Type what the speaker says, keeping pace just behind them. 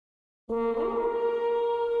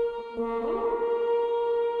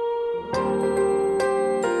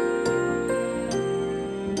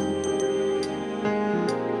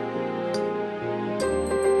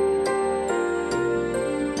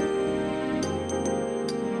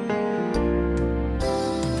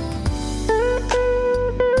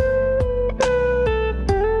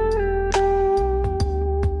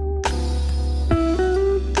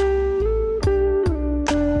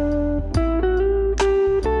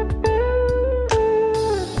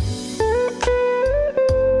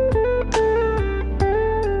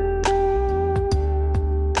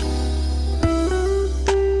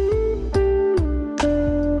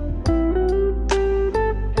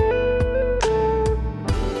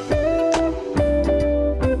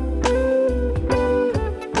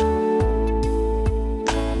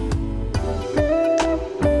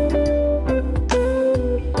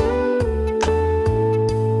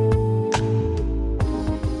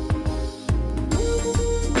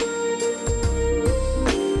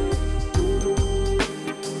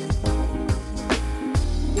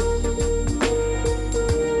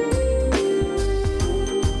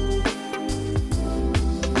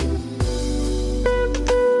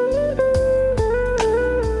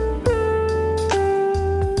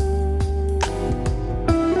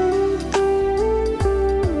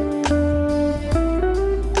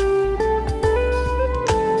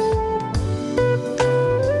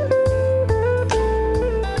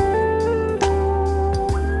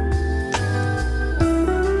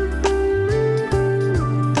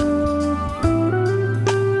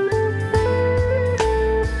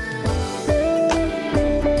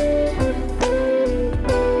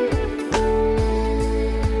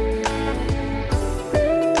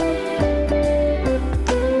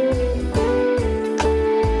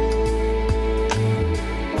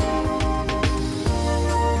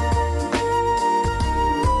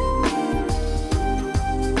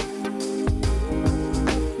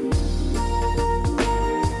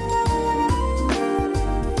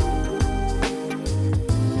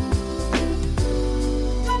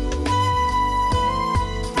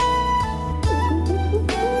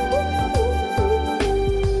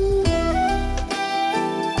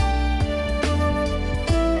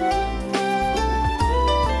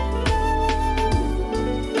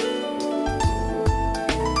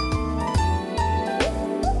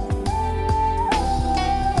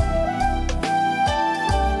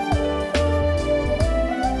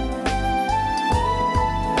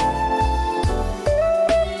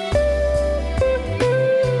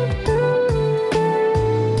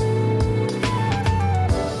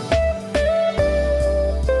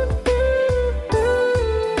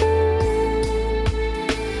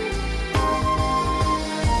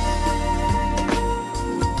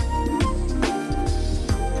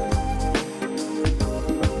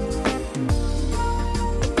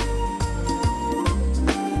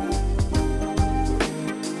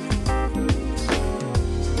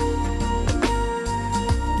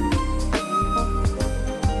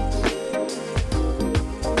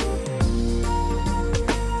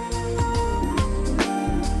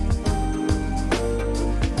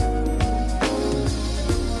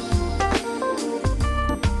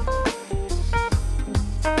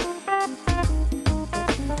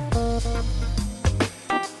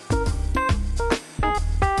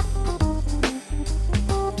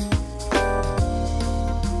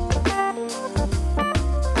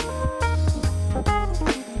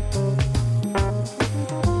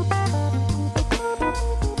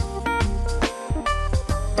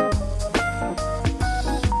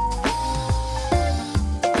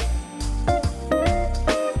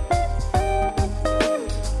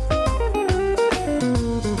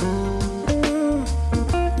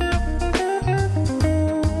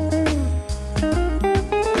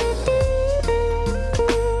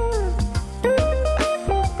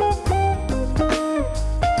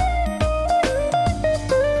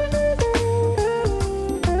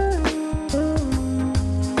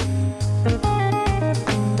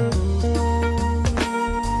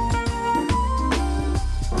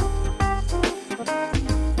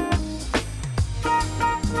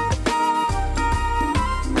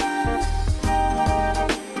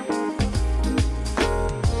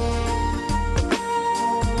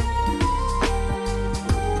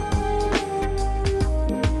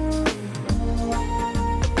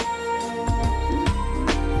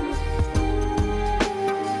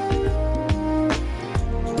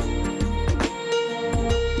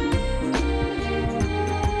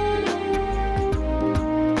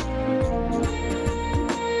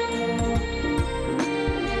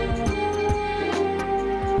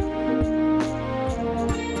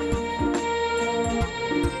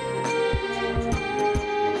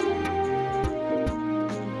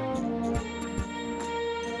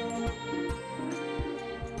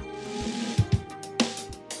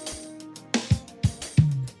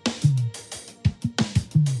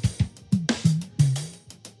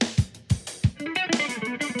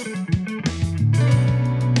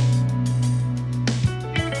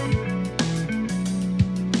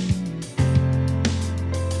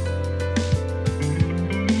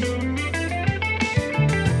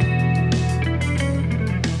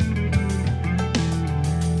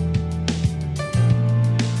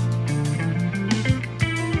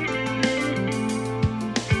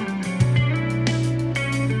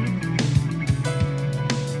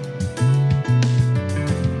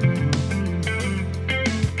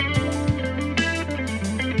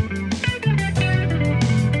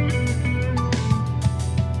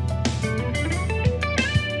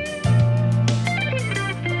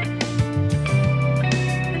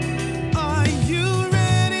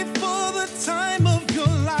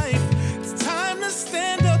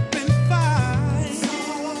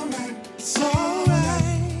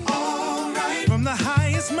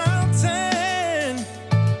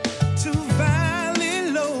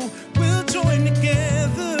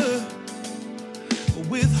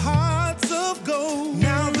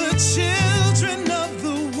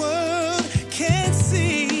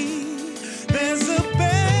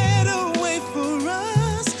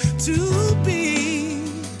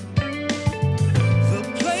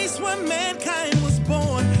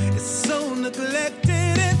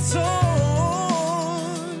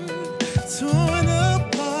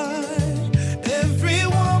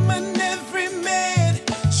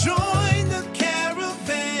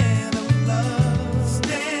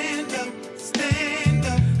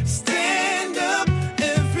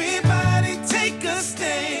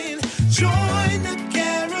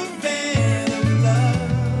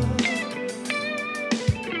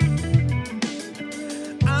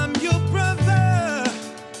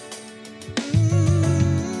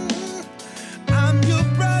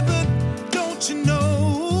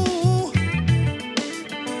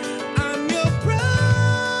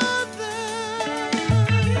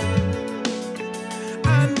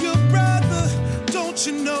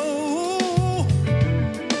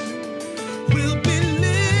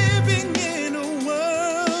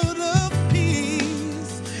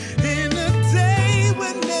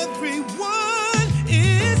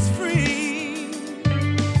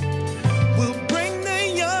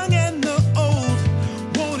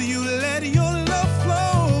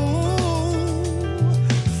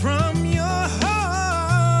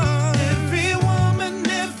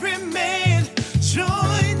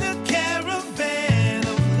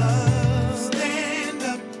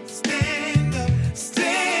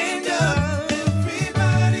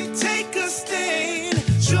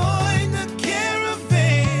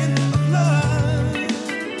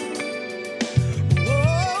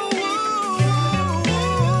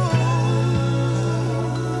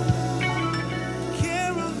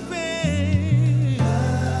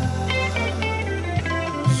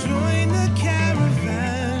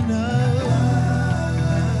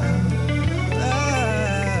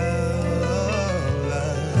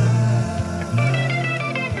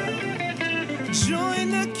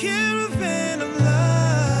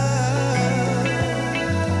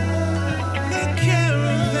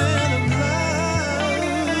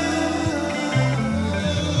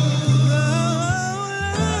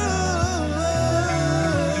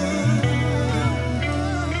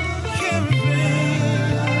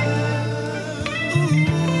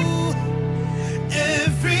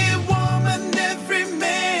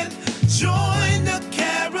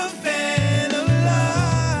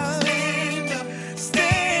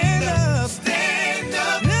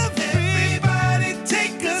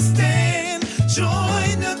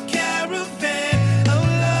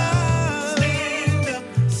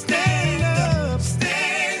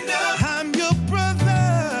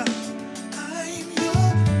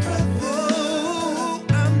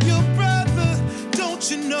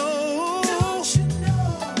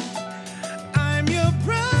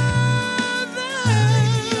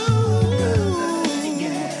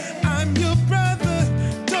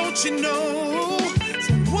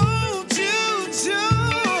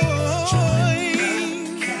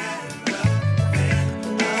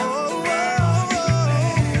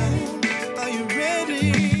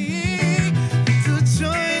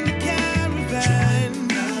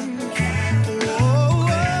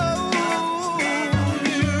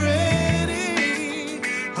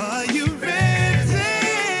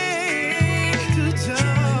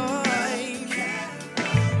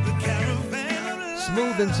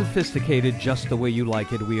Unsophisticated, just the way you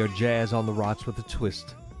like it. We are Jazz on the Rocks with a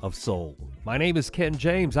twist of soul. My name is Ken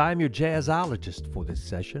James. I'm your jazzologist for this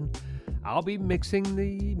session. I'll be mixing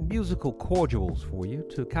the musical cordials for you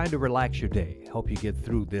to kind of relax your day, help you get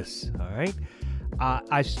through this, all right?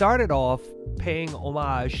 I started off paying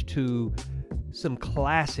homage to some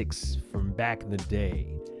classics from back in the day.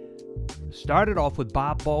 Started off with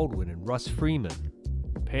Bob Baldwin and Russ Freeman,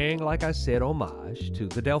 paying, like I said, homage to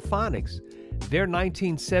the Delphonics. Their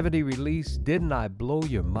 1970 release, Didn't I Blow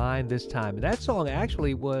Your Mind This Time? And that song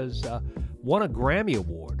actually won a Grammy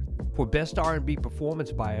Award for Best R&B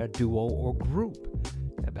Performance by a Duo or Group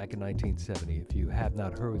back in 1970. If you have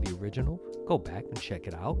not heard the original, go back and check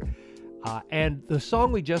it out. And the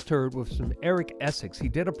song we just heard was from Eric Essix. He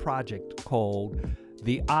did a project called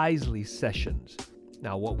the Isley Sessions.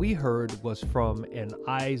 Now, what we heard was from an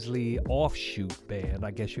Isley offshoot band,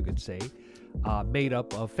 I guess you could say, made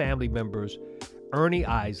up of family members Ernie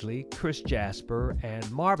Isley, Chris Jasper,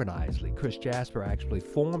 and Marvin Isley. Chris Jasper actually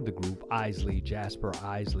formed the group Isley, Jasper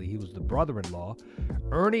Isley. He was the brother-in-law.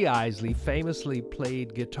 Ernie Isley famously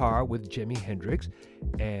played guitar with Jimi Hendrix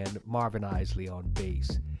and Marvin Isley on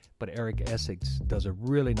bass. But Eric Essix does a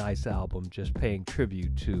really nice album just paying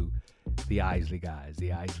tribute to the Isley guys,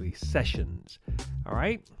 the Isley Sessions. All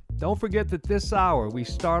right? Don't forget that this hour we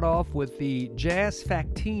start off with the Jazz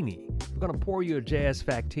Factini. We're going to pour you a Jazz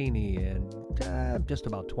Factini in just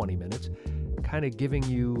about 20 minutes, kind of giving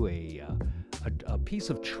you a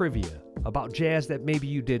piece of trivia about jazz that maybe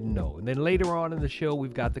you didn't know. And then later on in the show,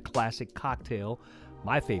 we've got the classic cocktail,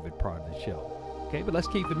 my favorite part of the show. Okay, but let's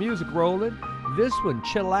keep the music rolling. This one,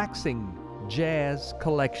 Chillaxing Jazz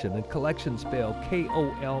Kollecktion, and collection spelled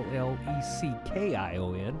Kolleckion.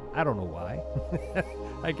 I don't know why.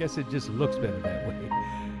 I guess it just looks better that way.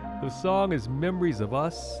 The song is Memories of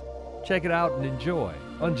Us. Check it out and enjoy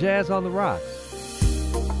on Jazz on the Rocks.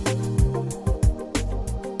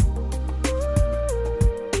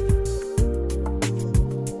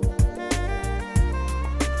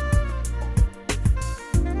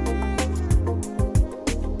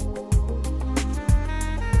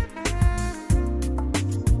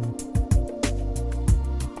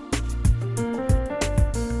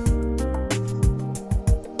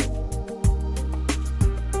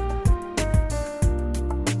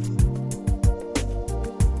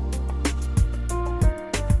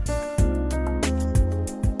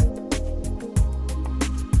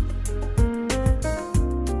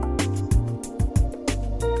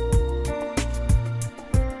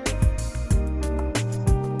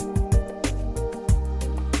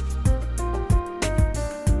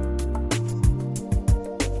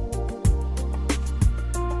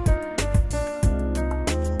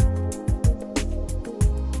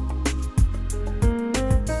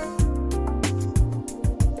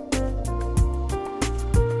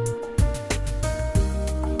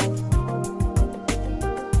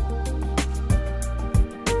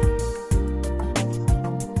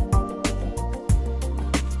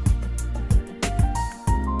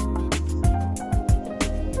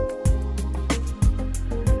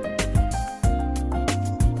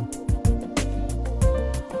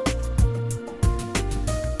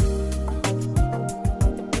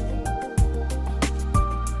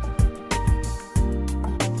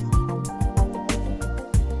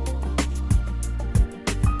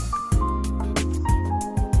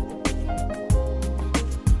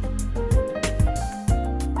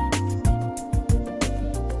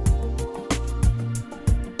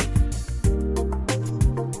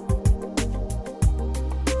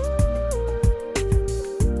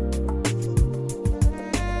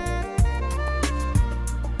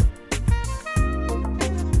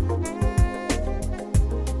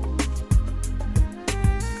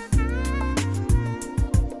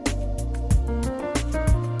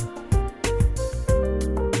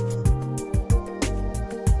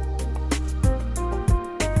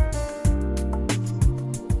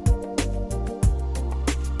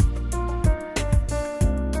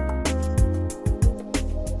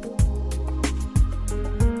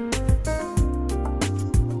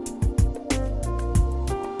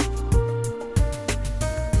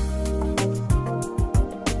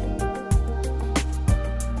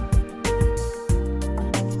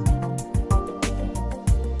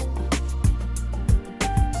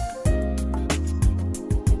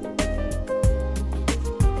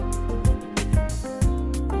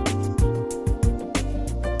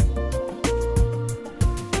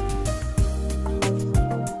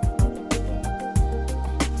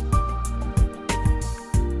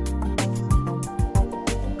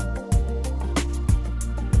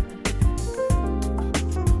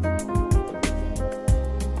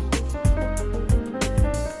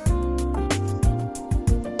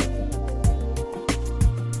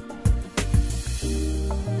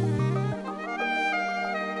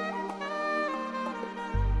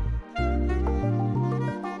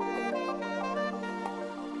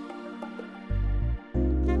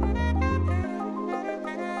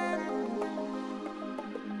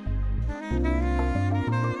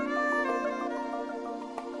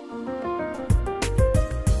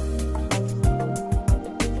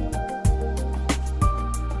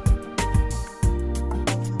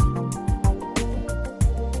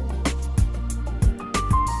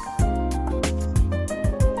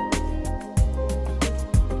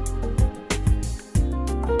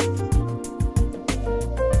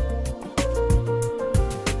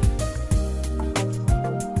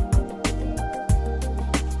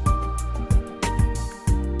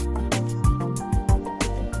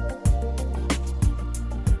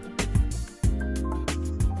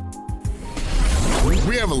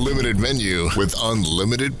 have a limited menu with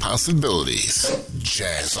unlimited possibilities.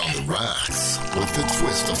 Jazz on the rocks with the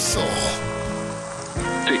twist of soul.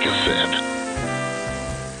 Take a sip.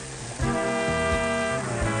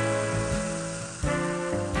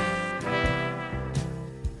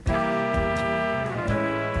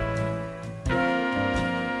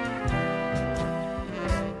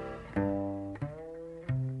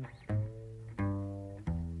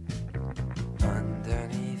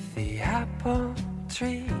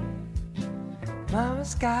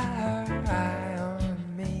 Mama's got her eye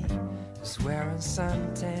on me, just wearing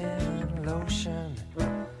suntan lotion.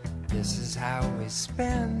 This is how we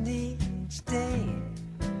spend each day,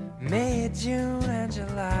 May, June, and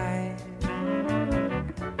July.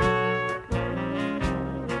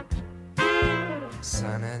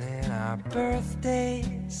 Sunning in our birthday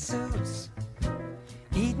suits,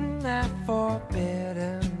 eating that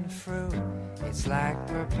forbidden fruit. It's like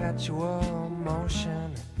perpetual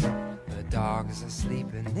motion. The dogs are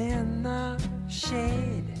sleeping in the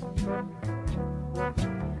shade.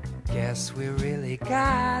 Guess we really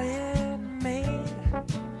got it made.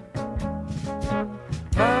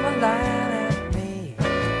 Mama lying at me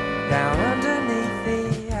down underneath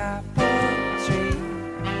the apple tree.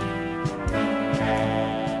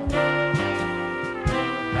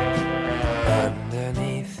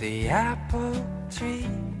 Underneath the apple tree,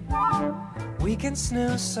 we can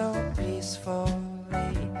snooze so peacefully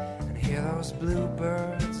and hear those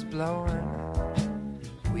bluebirds blowing.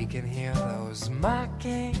 We can hear those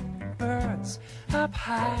mockingbirds up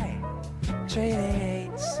high, trading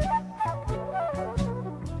eights.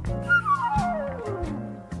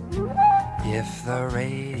 If the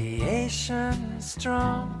radiation's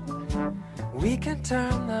strong, we can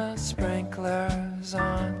turn the sprinklers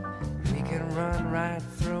on. We can run right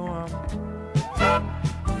through them.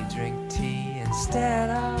 We drink tea instead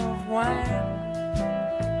of wine.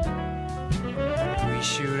 We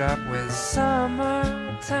shoot up with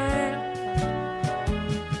summertime.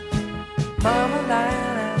 Mama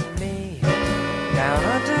lying at me down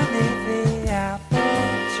underneath the apple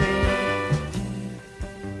tree.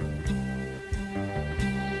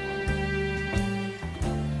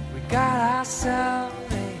 We got ourselves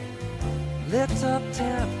a little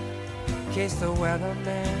tent in case the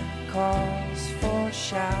weatherman calls for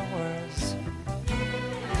showers.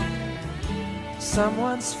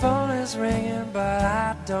 Someone's phone is ringing, but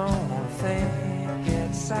I don't think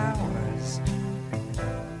it's ours.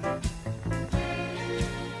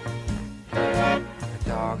 The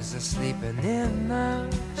dogs are sleeping in the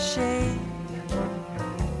shade.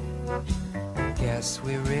 Guess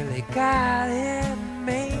we really got it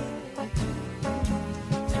made.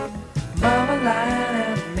 Mama lying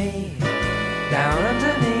at me down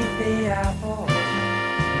underneath the apple.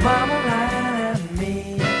 Mama lying at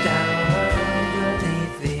me down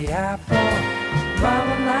underneath the apple.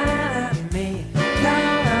 Mama lying at me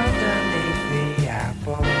down underneath the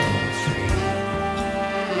apple tree.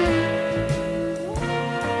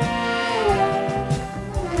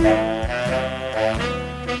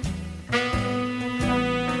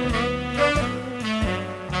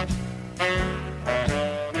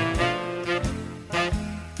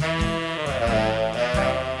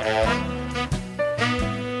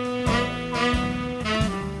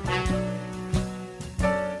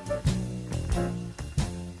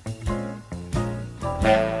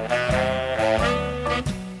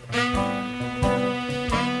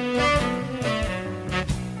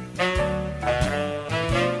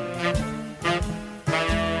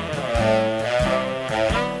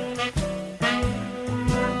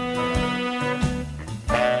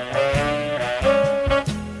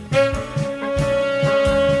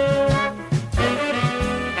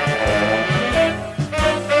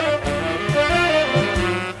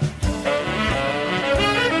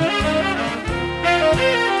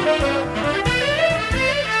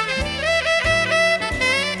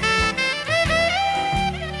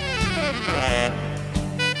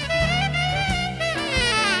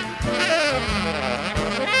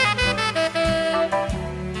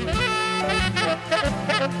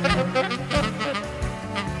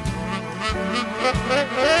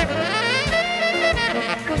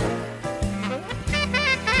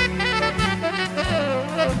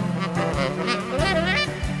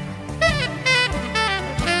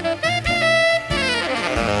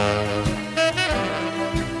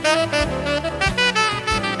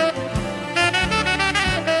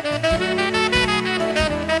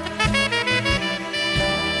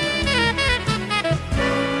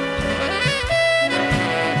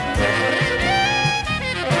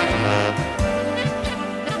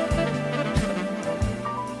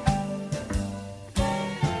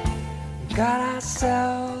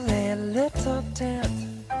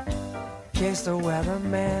 case the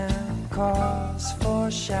weatherman calls for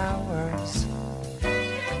showers.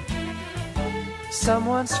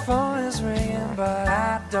 Someone's phone is ringing, but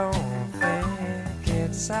I don't think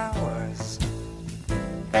it's ours.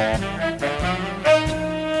 The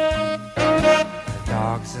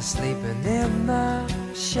dogs are sleeping in the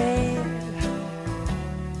shade.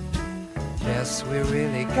 Yes, we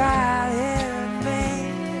really got it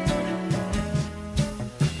made.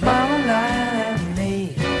 Mama Lion and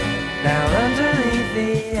me down underneath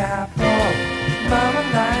the apple. Mama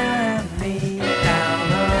Lion and me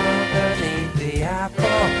down underneath the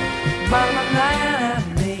apple. Mama Lion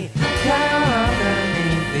and me down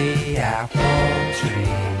underneath the apple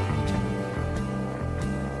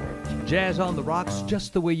tree. Jazz on the Rocks,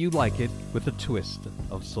 just the way you like it, with a twist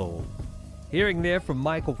of soul. Hearing there from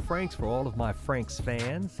Michael Franks for all of my Franks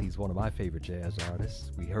fans. He's one of my favorite jazz artists.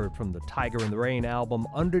 We heard from the Tiger in the Rain album,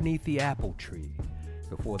 Underneath the Apple Tree.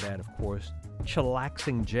 Before that, of course,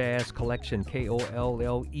 Chillaxing Jazz Kollecktion, Kollekion.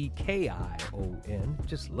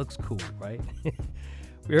 Just looks cool, right?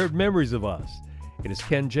 We heard Memories of Us. It is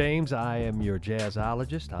Ken James. I am your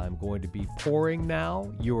jazzologist. I'm going to be pouring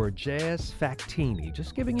now your Jazz Factini,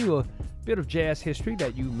 just giving you a bit of jazz history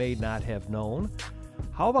that you may not have known.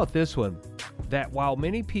 How about this one? That while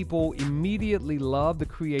many people immediately love the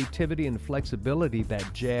creativity and flexibility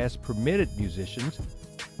that jazz permitted musicians,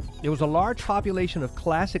 there was a large population of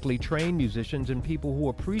classically trained musicians and people who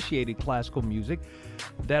appreciated classical music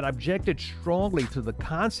that objected strongly to the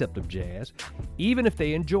concept of jazz, even if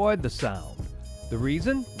they enjoyed the sound. The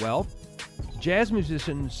reason? Well, jazz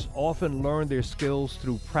musicians often learn their skills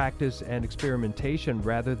through practice and experimentation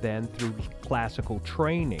rather than through classical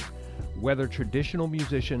training. Whether traditional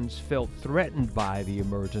musicians felt threatened by the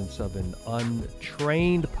emergence of an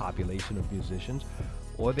untrained population of musicians,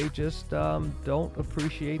 or they just don't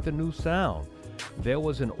appreciate the new sound. There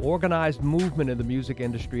was an organized movement in the music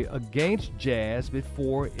industry against jazz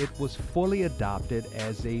before it was fully adopted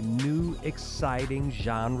as a new, exciting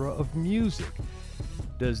genre of music.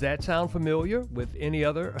 Does that sound familiar with any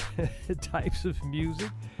other types of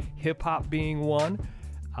music? Hip-hop being one.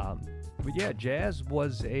 But yeah, jazz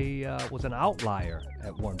was an outlier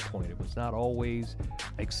at one point. It was not always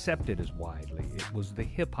accepted as widely. It was the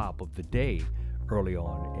hip-hop of the day early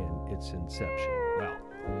on in its inception. Well,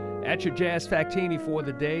 at your Jazz Factini for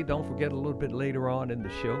the day, don't forget a little bit later on in the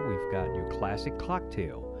show, we've got your classic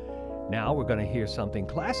cocktail. Now we're going to hear something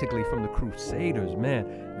classically from the Crusaders.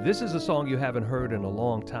 Man, this is a song you haven't heard in a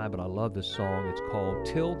long time, but I love this song. It's called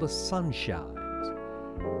Til the Sun Shines.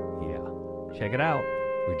 Yeah, check it out.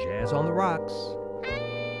 We're Jazz on the Rocks.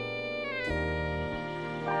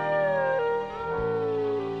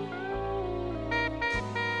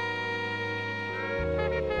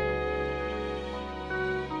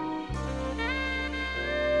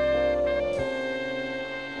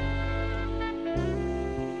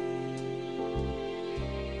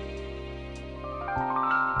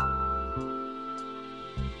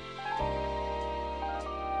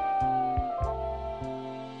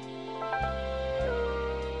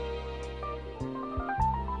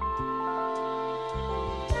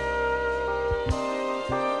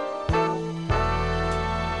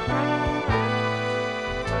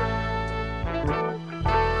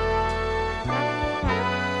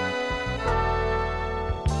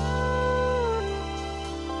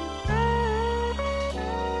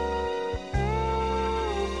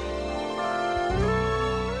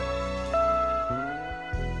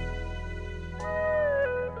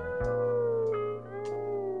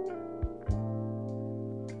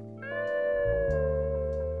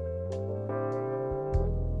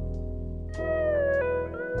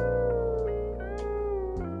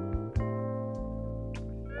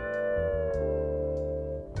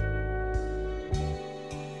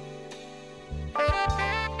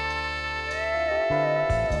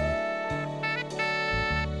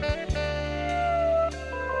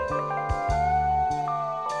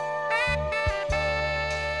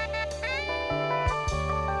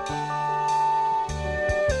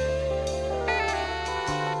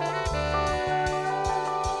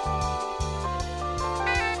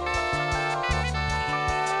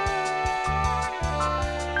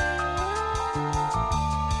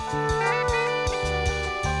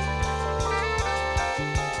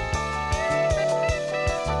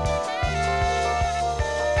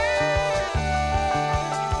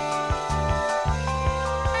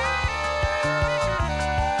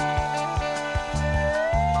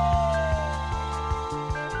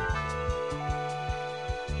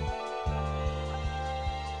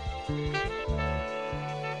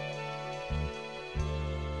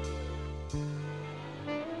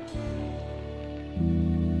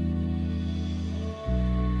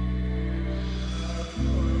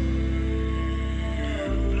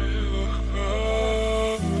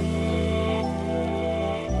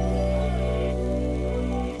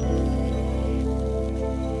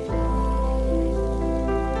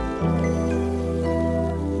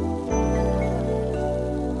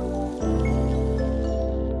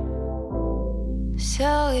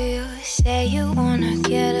 say you wanna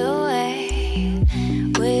get away.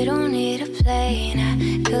 We don't need a plane,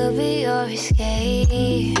 I could be your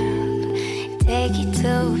escape. Take you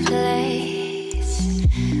to a place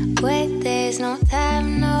where there's no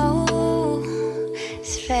time, no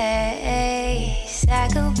space. I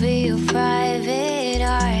could be your private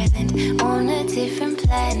island on a different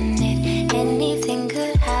planet. Anything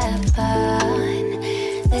could happen.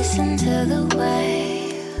 Listen to the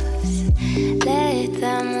waves, let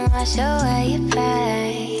them wash away your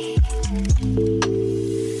pain.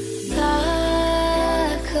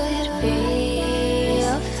 Love could be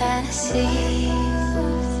your fantasy.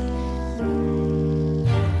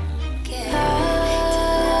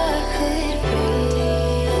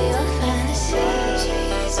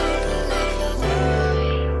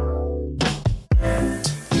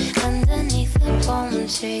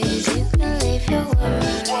 Trees, you can leave your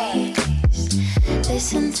worries.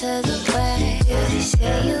 Listen to the waves. They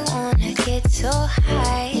say you wanna get so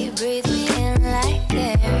high. Breathe me in like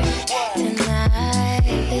air tonight.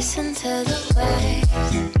 Listen to the waves.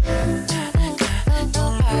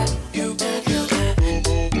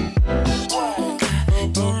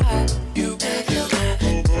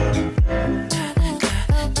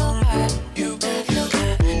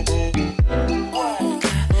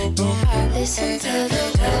 Listen to the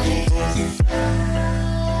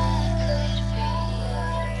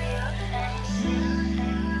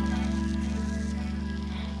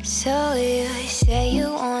so you say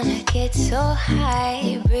you wanna get so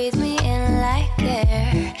high. Breathe me in like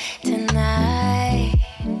air tonight.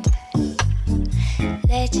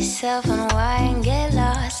 Let yourself unwind, get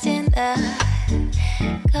lost in the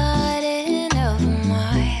garden of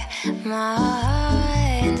my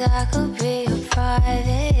mind. I could be a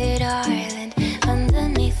private island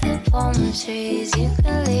underneath the palm trees. You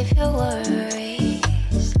can leave your worries.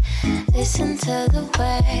 Listen to the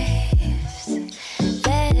waves,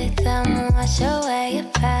 let them wash away your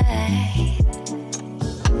pain.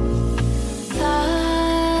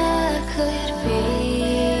 Love could be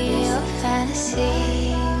your fantasy.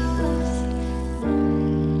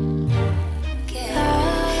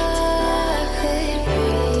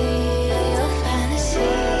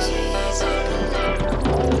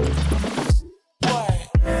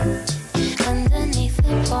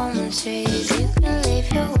 Trees, you can leave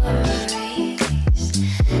your worries.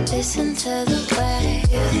 Listen to the waves.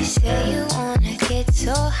 They say you wanna get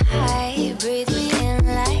so high. Breathe me in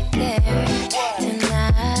like air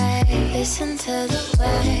tonight. Listen to the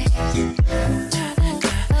waves.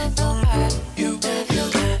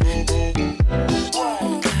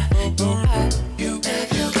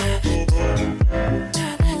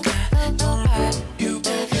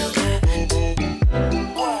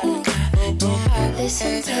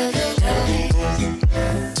 Listen to the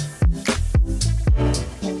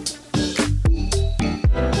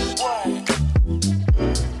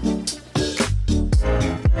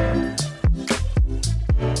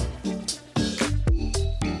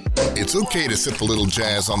It's okay to sip a little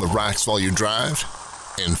jazz on the rocks while you drive.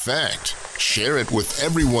 In fact, share it with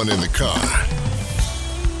everyone in the car.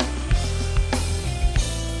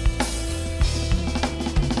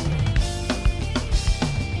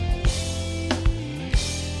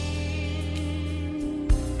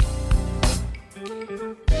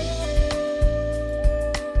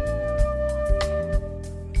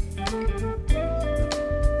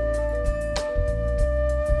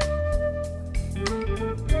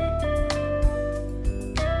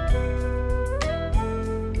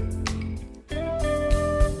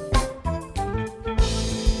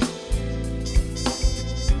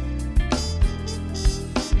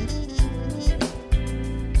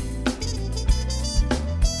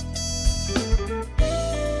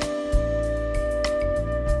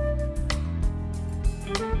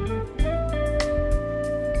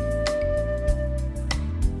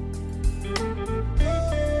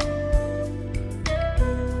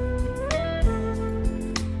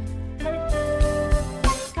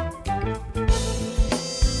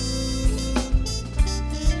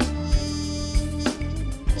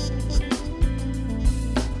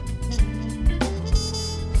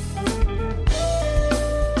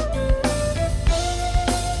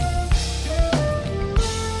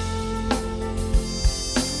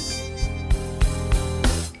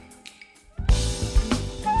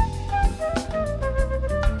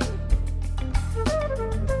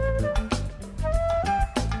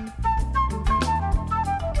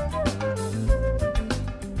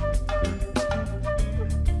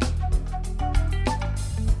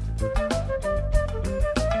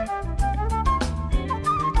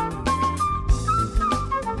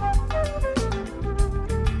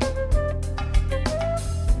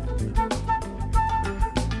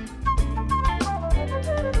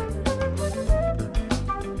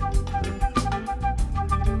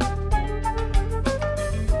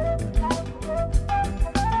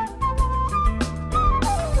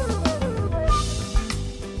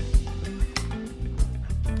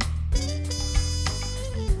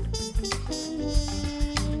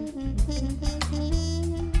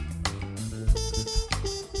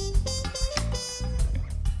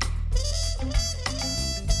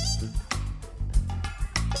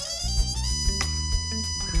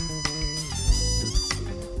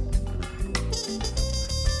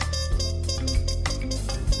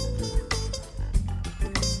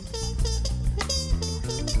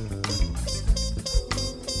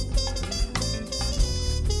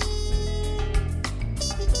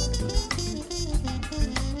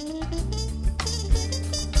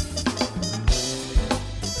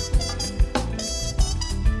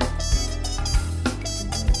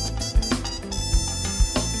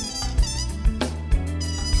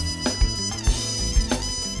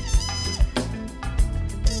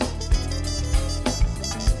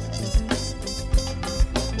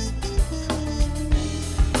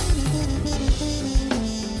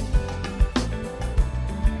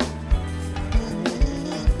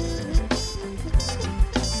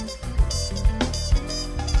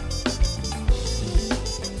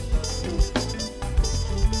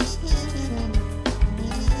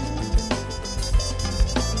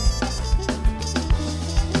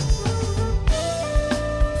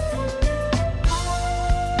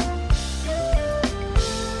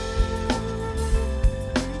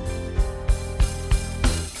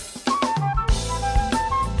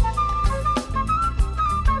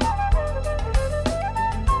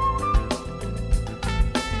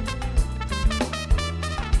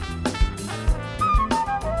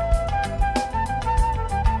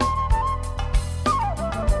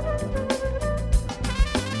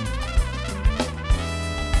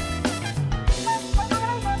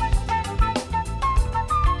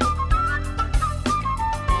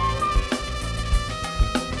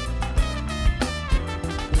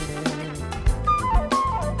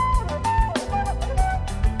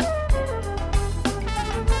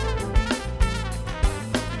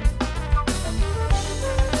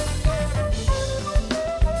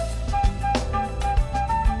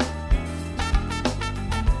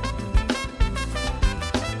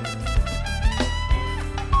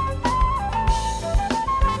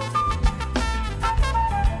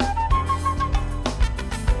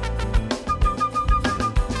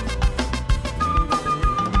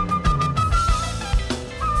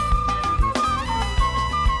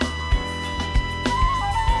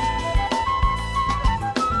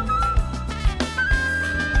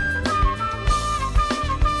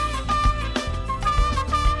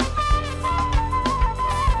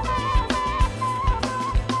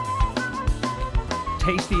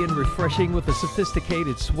 Refreshing with a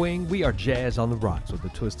sophisticated swing, we are Jazz on the Rocks with a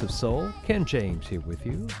twist of soul. Ken James here with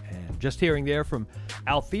you. And just hearing there from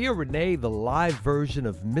Althea Rene, the live version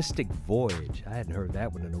of Mystic Voyage. I hadn't heard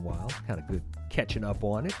that one in a while. Kind of good catching up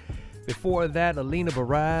on it. Before that, Alina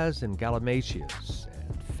Baraz and Galimatias.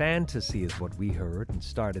 And Fantasy is what we heard, and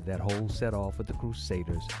started that whole set off with the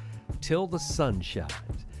Crusaders. Til the Sun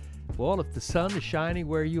Shines. Well, if the sun is shining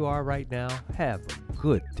where you are right now, have a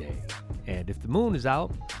good day. And if the moon is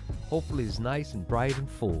out, hopefully it's nice and bright and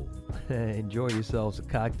full. Enjoy yourselves a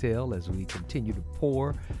cocktail as we continue to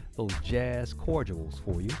pour those jazz cordials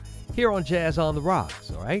for you here on Jazz on the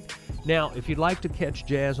Rocks, all right? Now, if you'd like to catch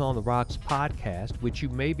Jazz on the Rocks podcast, which you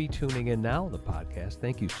may be tuning in now on the podcast,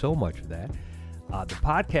 thank you so much for that. The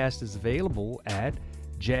podcast is available at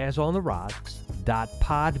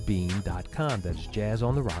jazzontheRocks.podbean.com. That's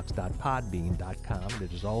jazzontheRocks.podbean.com.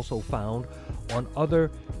 It is also found on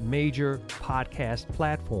other major podcast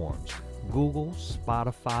platforms: Google,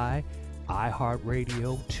 Spotify,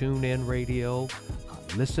 iHeartRadio, TuneIn Radio,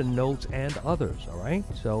 Listen Notes, and others, all right?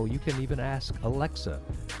 So you can even ask Alexa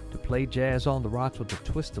to play Jazz on the Rocks with a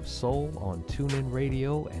twist of soul on TuneIn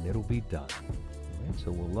Radio, and it'll be done. All right?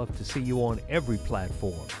 So we'll love to see you on every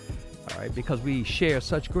platform. All right, because we share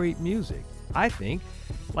such great music, I think,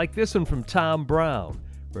 like this one from Tom Browne.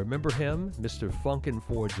 Remember him, Mr. Funkin'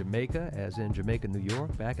 for Jamaica, as in Jamaica, New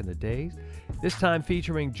York, back in the days? This time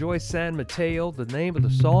featuring Joyce San Mateo. The name of the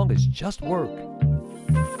song is Just Work.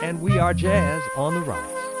 And we are Jazz on the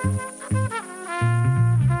Rocks.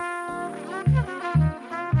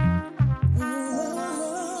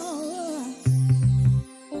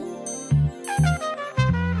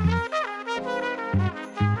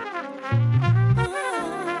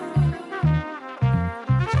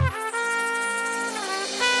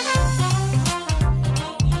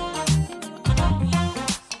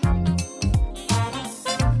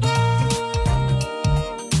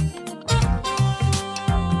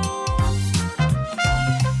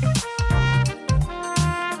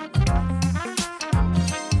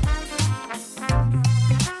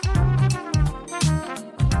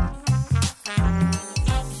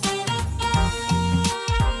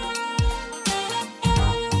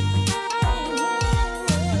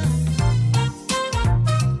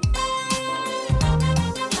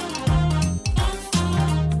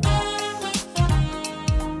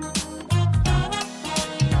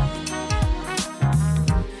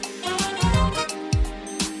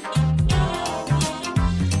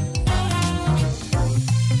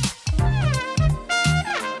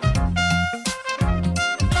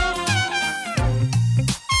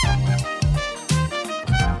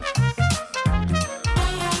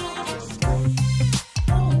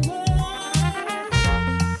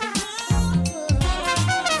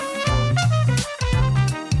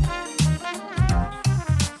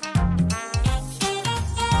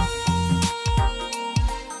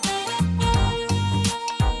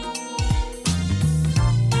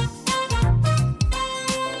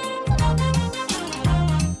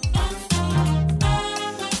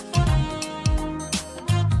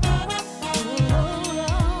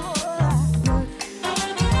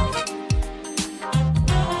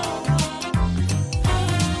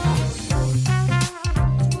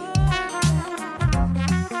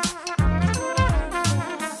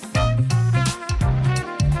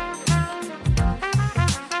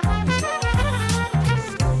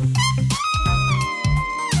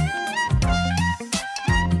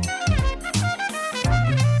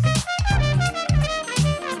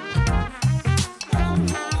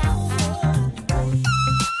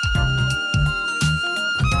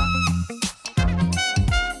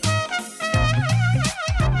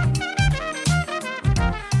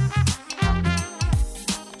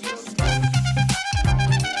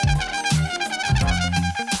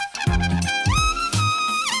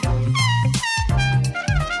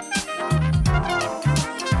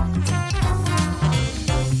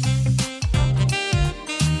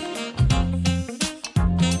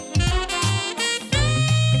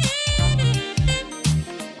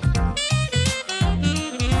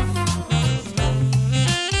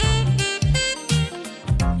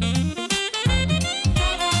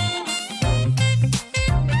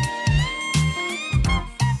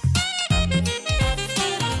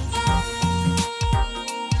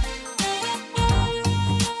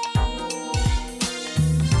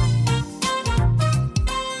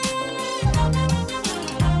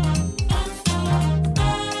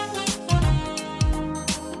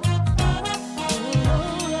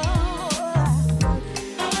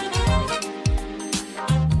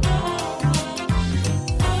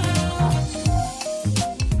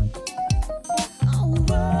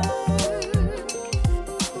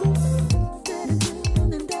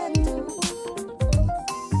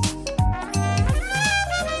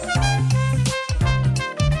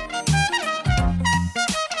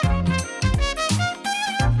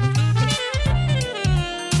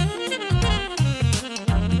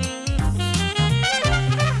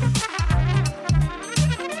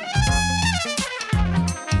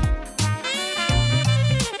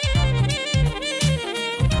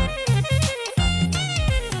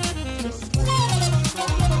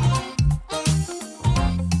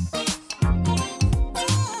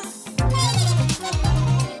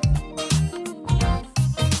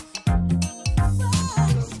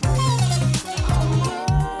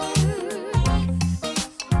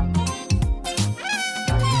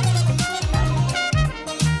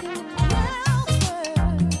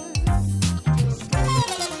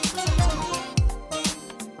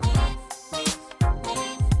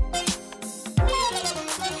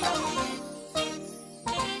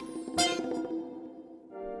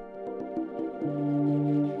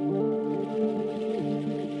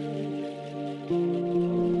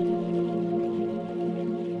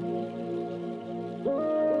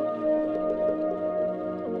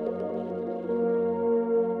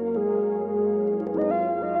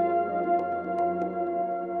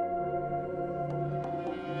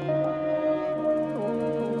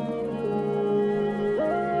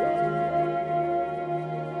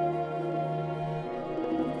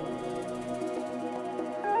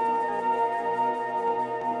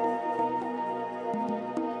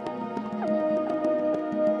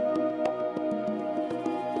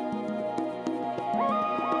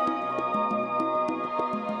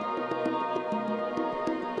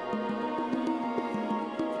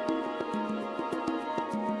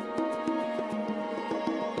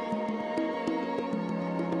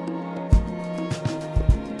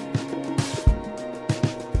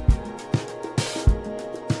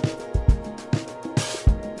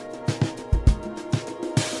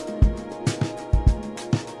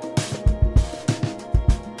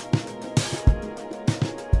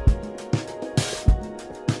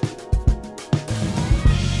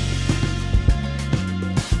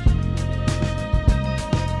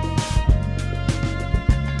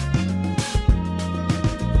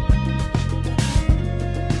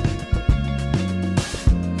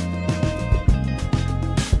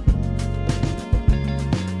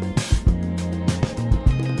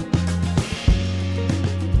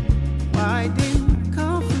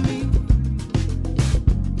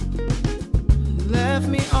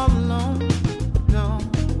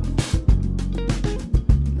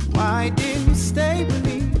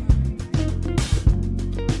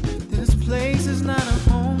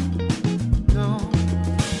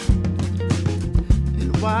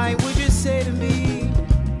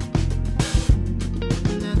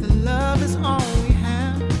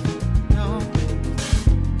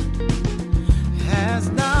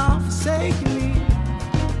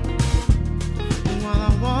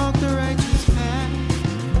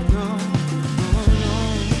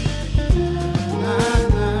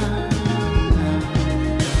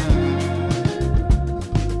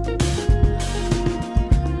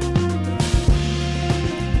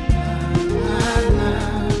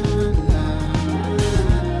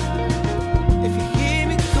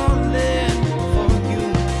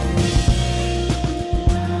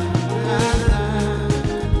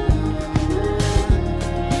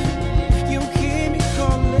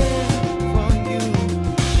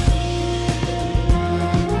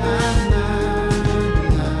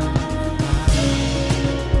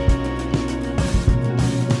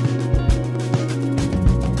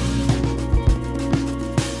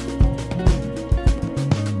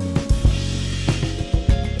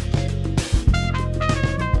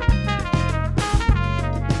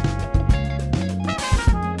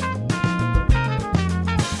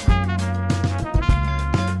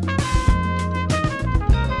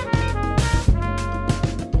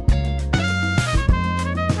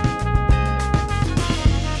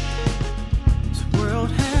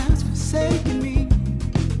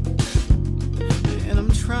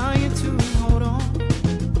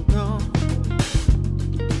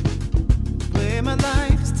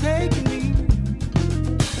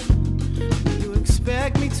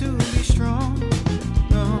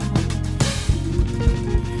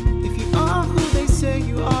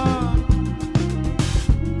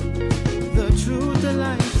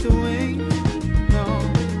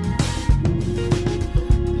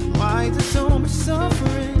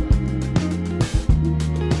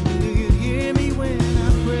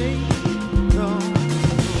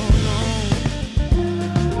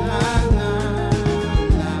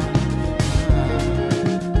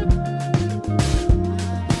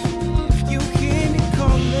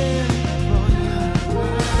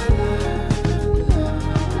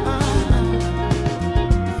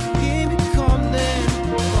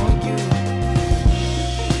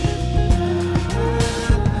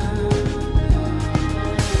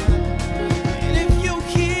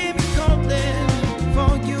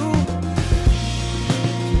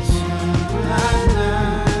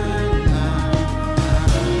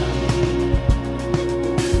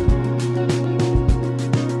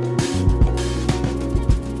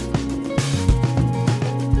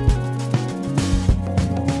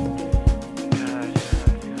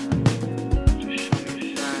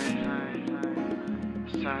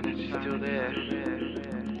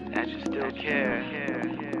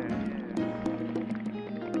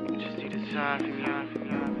 time for me.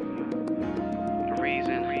 The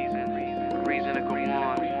reason to go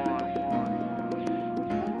on.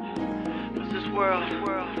 Cause this world.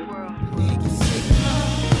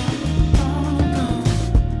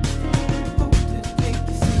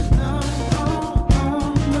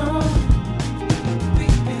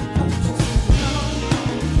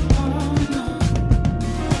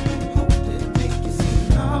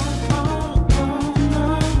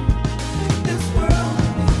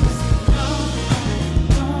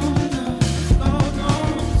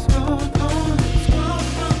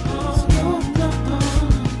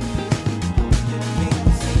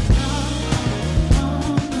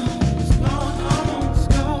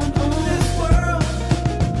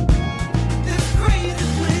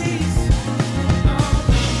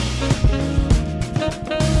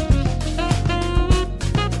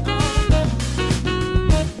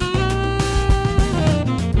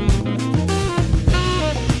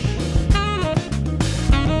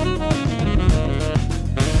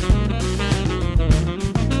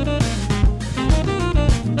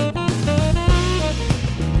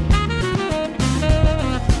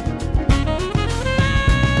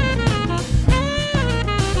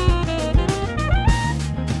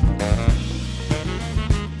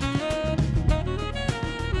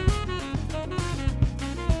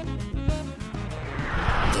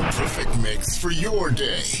 For your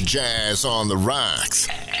day, Jazz on the Rocks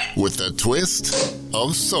with a twist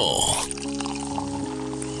of soul.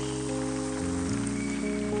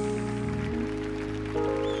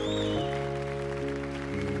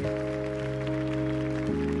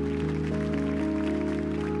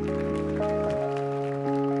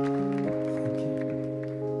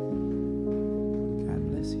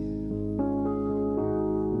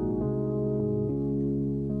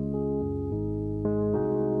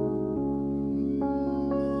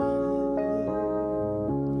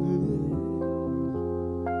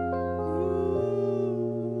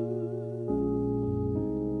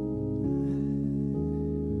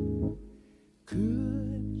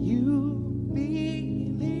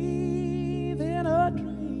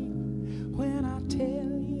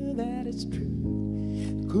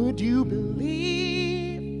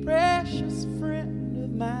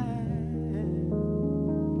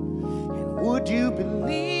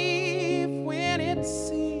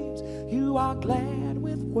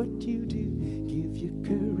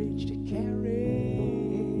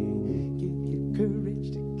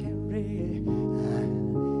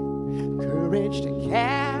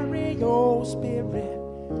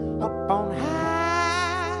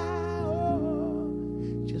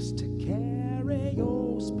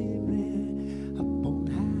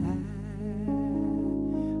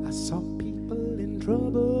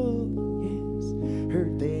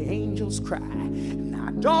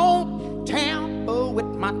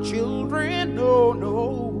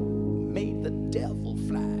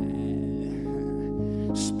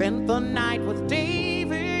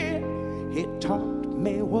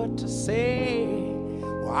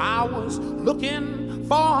 Looking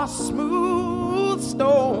for a smooth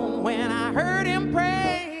stone when I heard him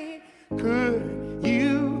pray. Could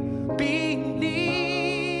you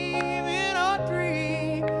believe in a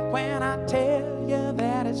dream when I tell you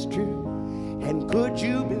that it's true? And could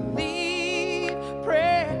you believe,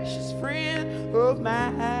 precious friend of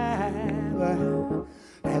mine?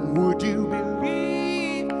 And would you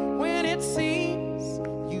believe when it seems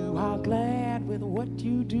you are glad with what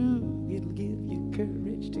you do? It'll give you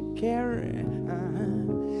courage to carry,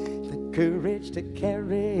 the courage to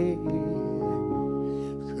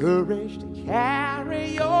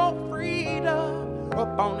carry your freedom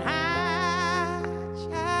up on high,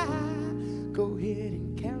 child. Go ahead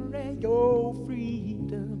and carry your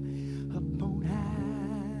freedom up on high.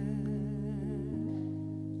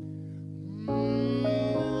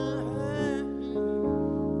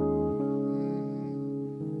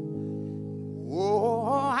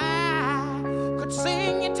 Oh, I could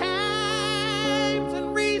sing you times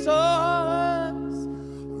and reason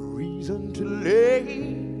to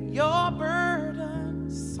lay your burden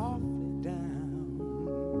softly down.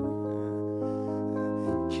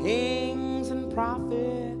 Kings and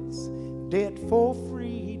prophets dead for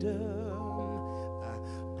freedom,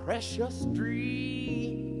 precious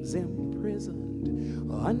dreams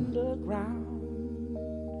imprisoned underground.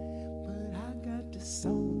 But I got this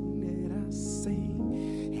song that I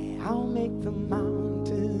sing, and I'll make the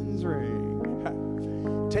mountains ring.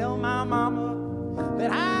 Tell my mama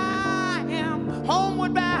that I am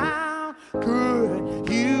homeward bound. Could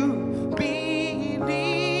you believe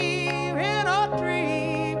in a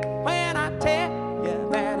dream when I tell you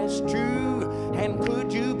that it's true? And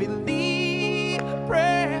could you believe,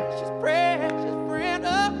 precious, precious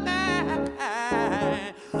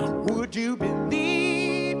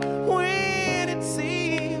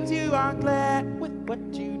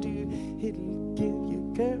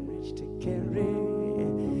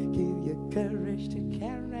just to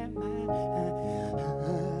carry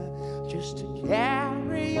just to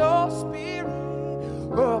carry your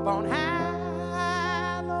spirit up on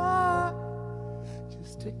high, Lord,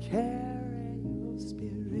 just to carry your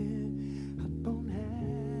spirit up on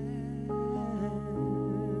high,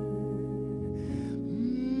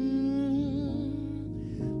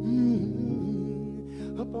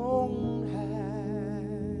 up on high.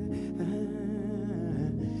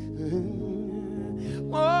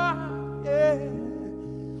 Oh,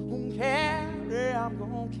 yeah, I'm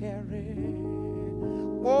gonna carry.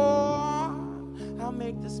 Oh, I'll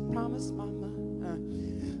make this promise, Mama.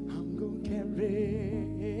 I'm gonna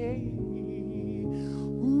carry.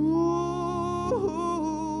 Ooh,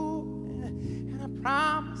 and I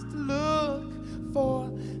promise to look for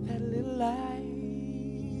that little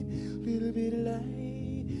light, little bit of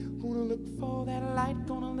light. Gonna look for that light,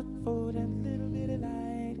 gonna look for that little bit of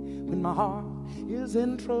light when my heart is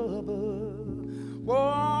in trouble. Oh,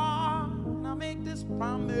 I make this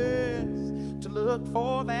promise to look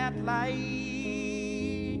for that light,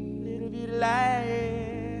 little bit of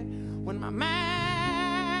light when my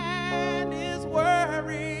mind is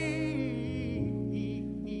worried.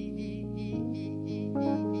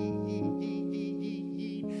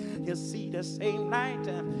 You see the same light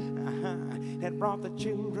that brought the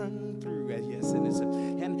children through. Yes, and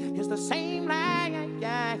it's the same light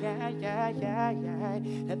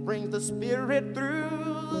that brings the spirit through.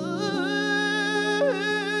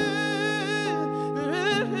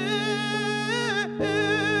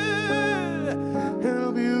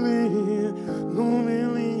 I'll believe, I'm gonna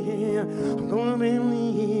believe, I'm gonna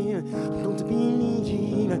believe, I'm going to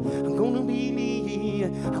believe, I'm gonna believe,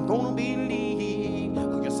 I'm gonna believe.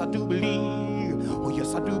 Oh yes, I do believe. Oh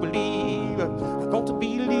yes, I do believe. I'm going to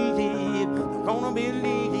believe. I'm gonna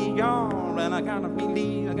believe, y'all. And I gotta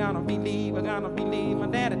believe. I gotta believe. I gotta believe. My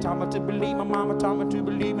daddy taught me to believe. My mama taught me to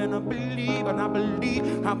believe. And I believe. And I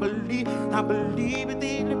believe. I believe. I believe it.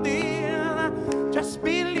 Just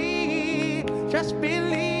believe. Just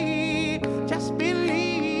believe. Just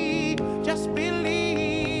believe. Just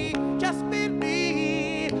believe. Just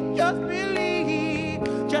believe.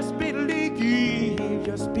 Just believe. Just believe.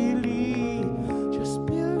 Just believe. Just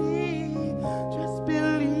believe. Just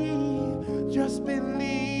believe. Just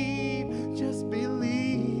believe. Just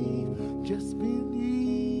believe. Just believe.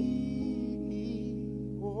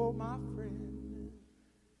 Oh, my friend,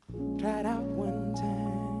 try it out one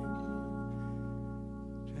time.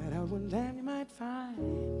 Try it out one time, you might find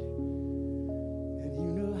that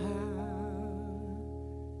you know how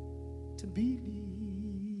to believe.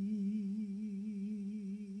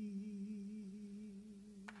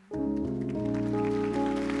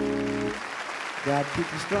 God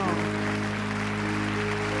keep you strong.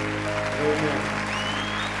 Amen.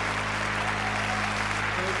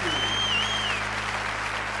 Thank you.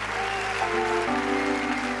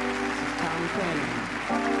 This is Tom Browne.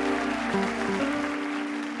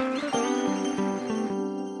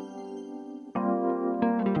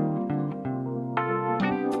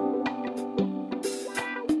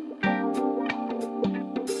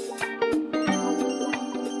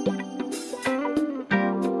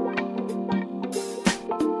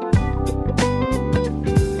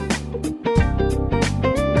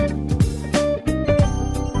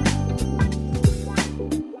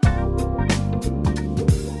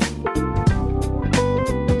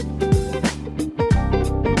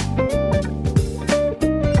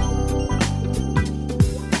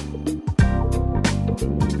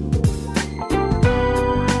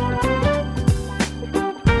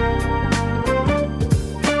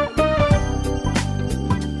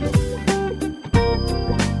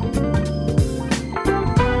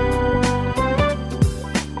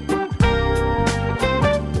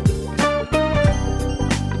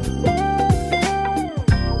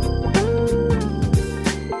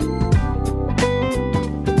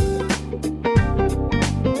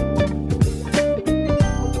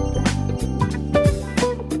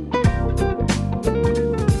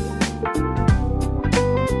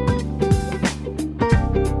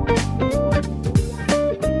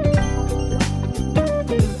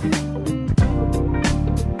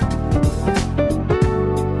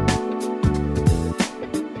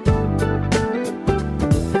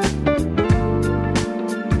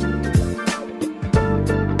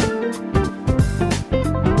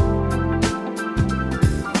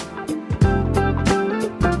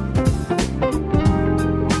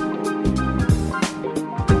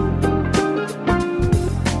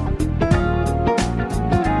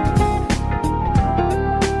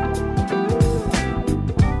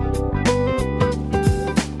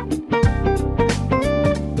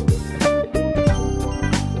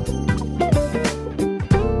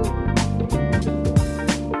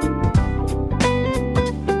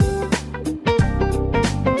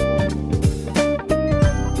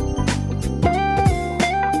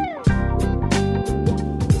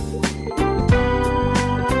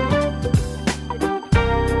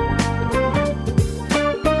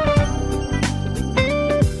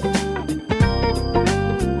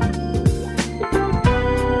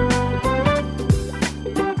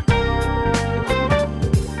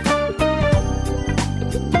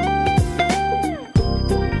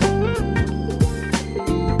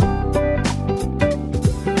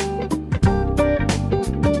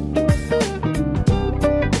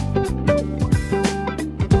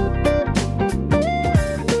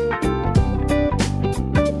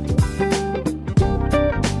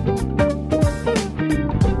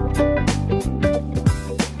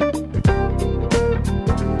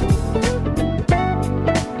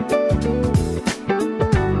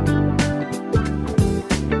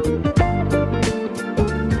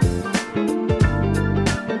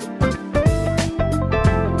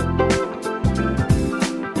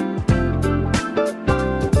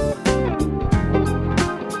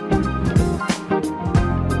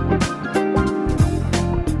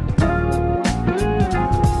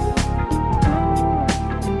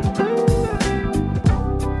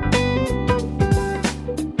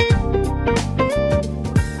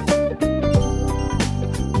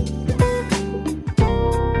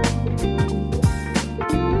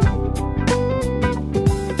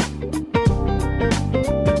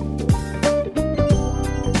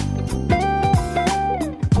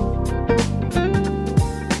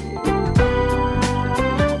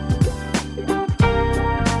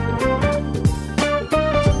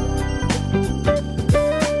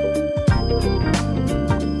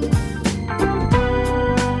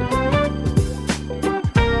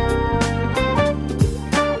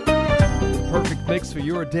 mix for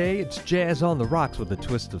your day. It's Jazz on the Rocks with a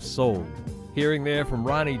twist of soul. Hearing there from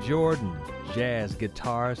Ronny Jordan, jazz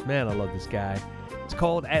guitarist. Man, I love this guy. It's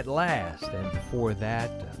called At Last. And before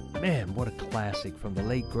that, man, what a classic from the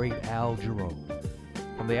late, great Al Jarreau.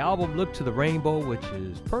 From the album Look to the Rainbow, which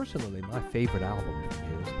is personally my favorite album from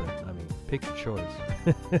his, but I mean, pick your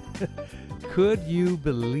choice. Could You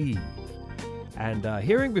Believe? And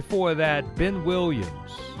hearing before that, Ben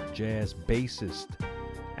Williams, jazz bassist,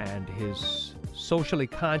 and his socially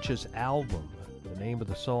conscious album. The name of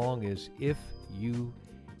the song is If You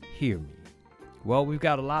Hear Me. Well, we've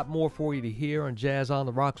got a lot more for you to hear on Jazz on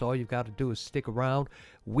the Rocks. All you've got to do is stick around.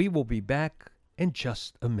 We will be back in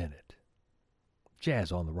just a minute.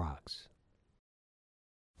 Jazz on the Rocks.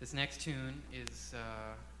 This next tune is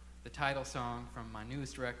the title song from my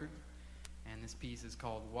newest record, and this piece is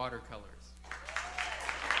called Watercolors.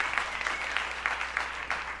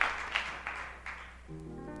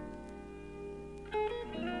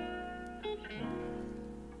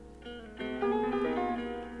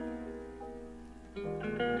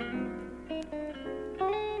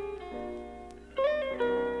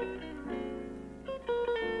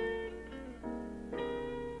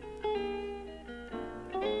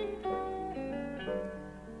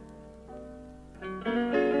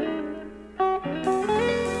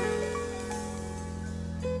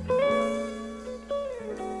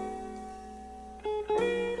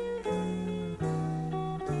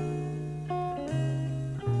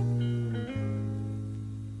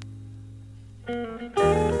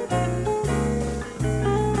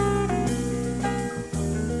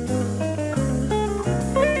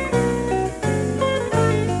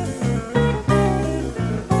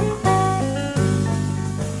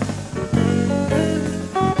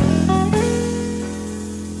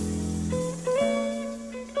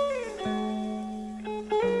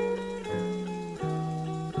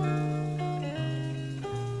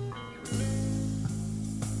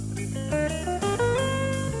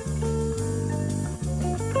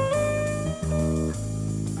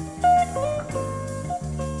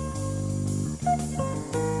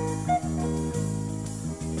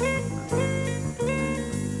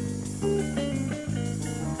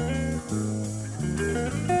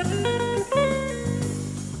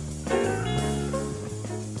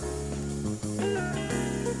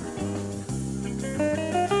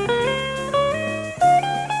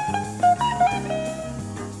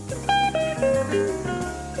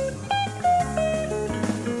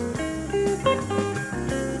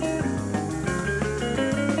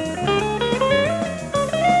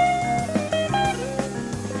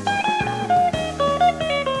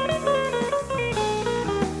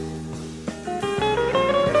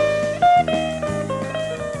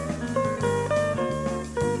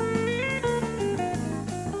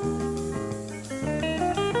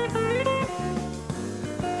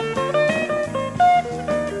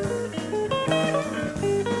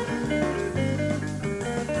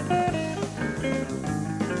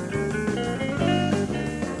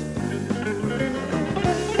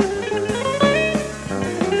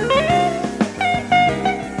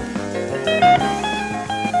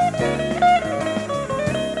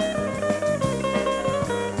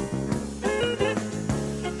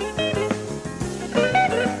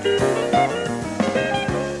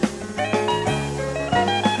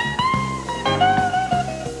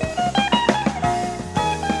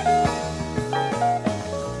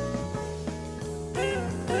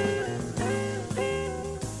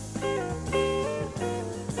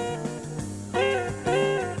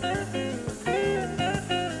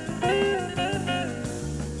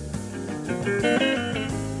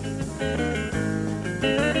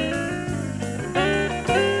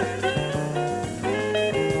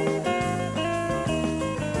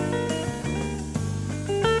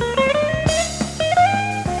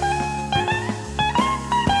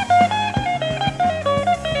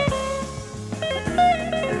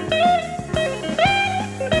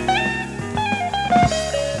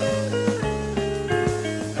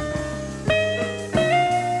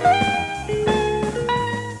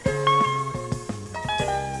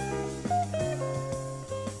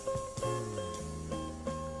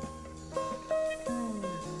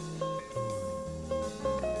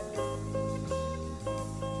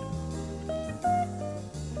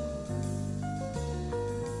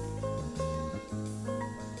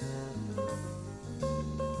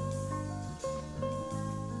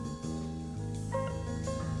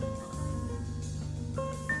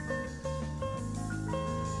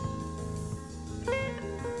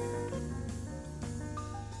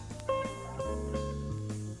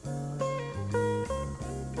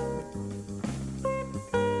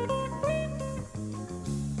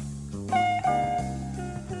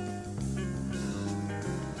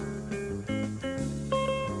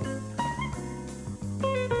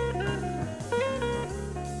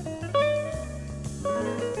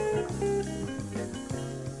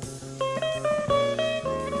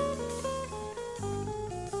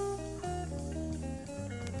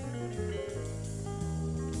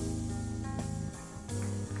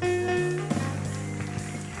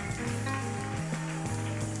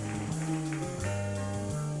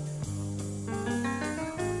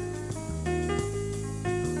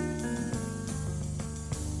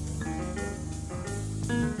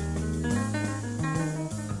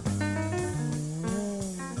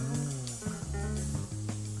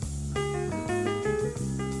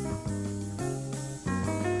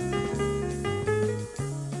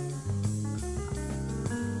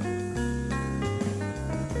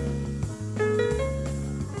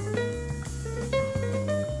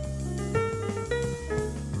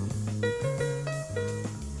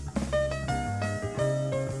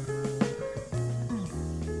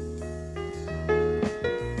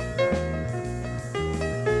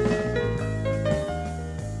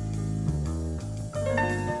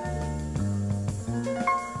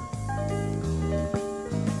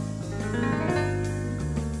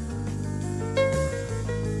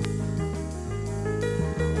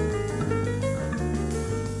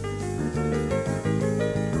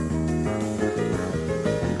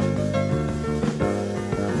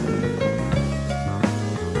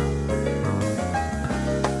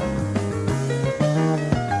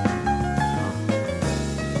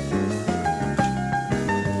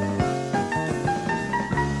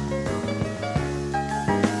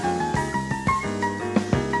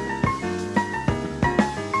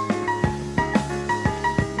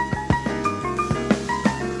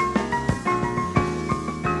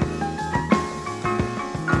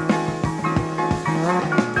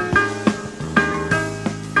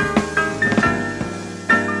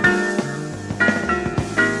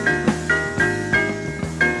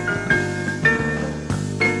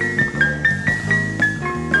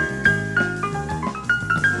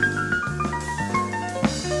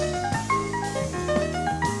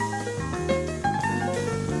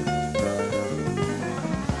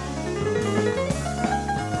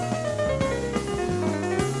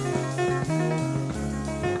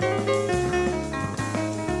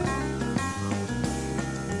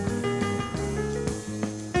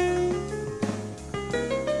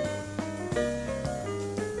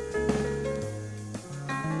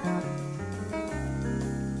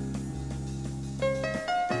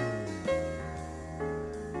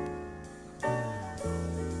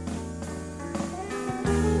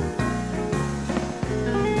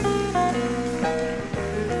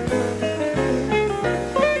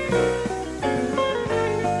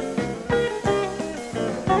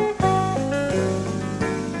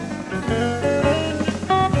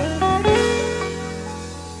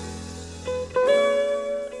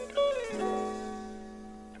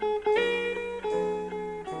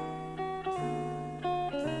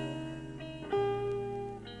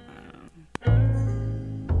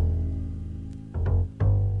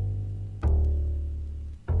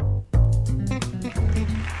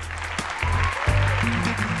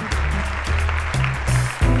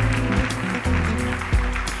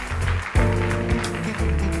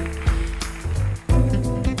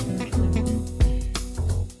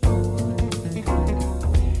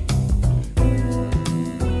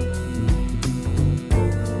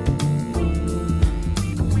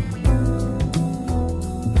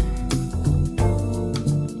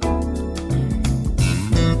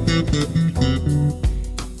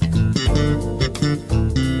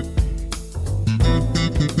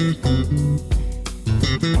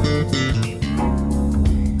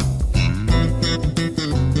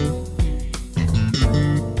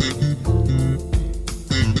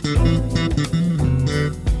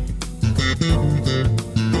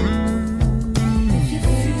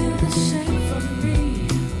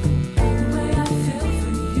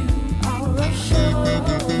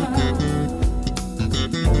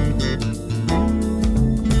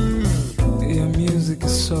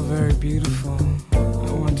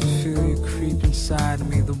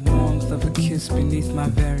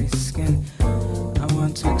 strawberry skin. I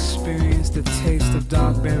want to experience the taste of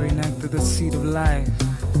dark berry nectar, the seed of life.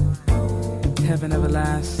 Heaven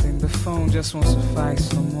everlasting, the phone just won't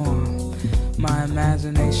suffice no more. My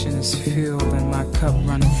imagination is filled and my cup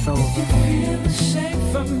runneth over. If you feel the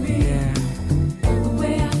shame for me, yeah, the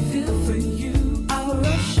way I feel for you, I'll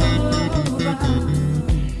rush over.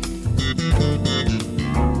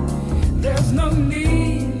 There's no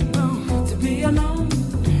need, no, to be alone.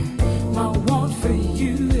 My want for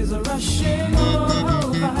you is a rushing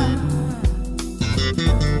over.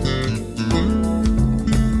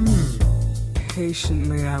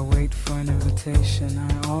 Patiently I wait for an invitation.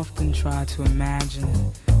 I often try to imagine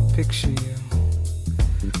and picture you,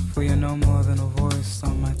 for you're no more than a voice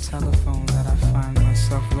on my telephone that I find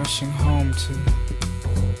myself rushing home to.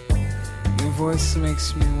 Your voice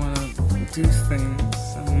makes me want to do things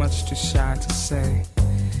I'm much too shy to say.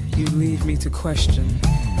 You leave me to question.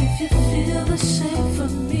 If you feel the same for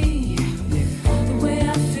me, yeah, the way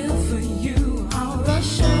I feel for you, I'll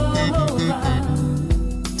rush over.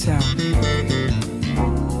 Tell me.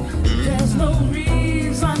 There's no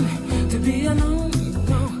reason to be alone.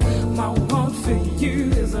 No, my want for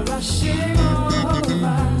you is a rushing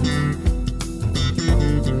over.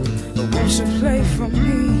 But won't you play for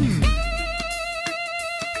me?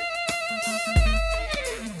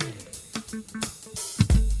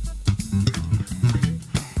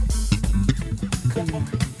 Come on.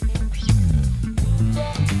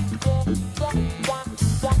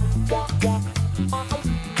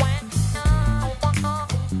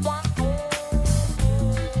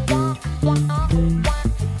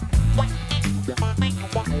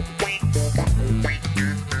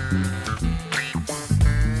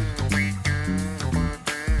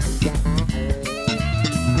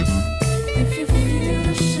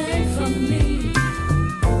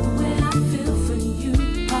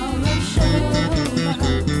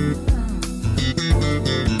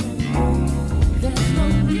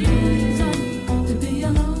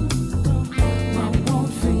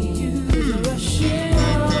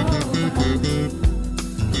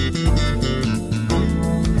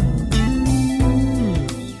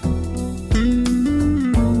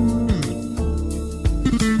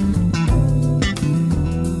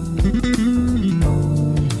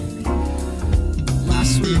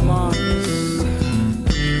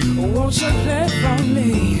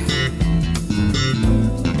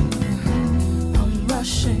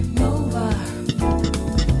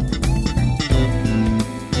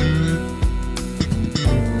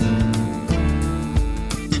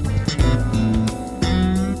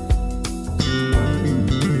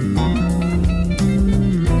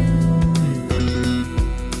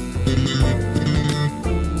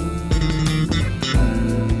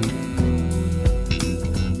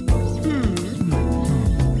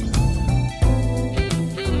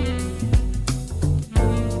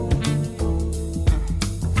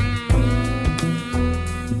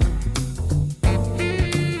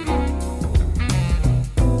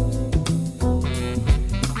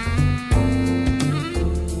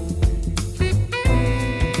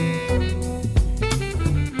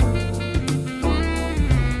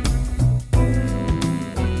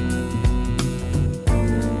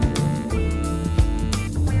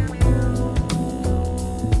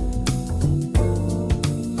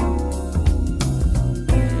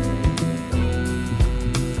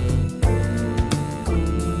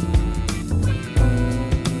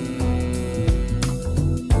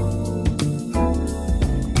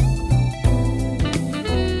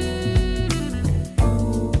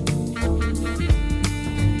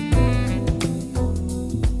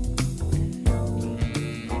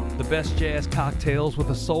 Best jazz cocktails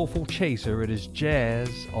with a soulful chaser. It is Jazz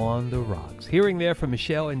on the Rocks. Hearing there from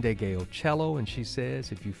Meshell Ndegocello, and she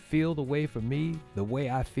says, if you feel the way for me, the way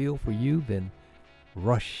I feel for you, then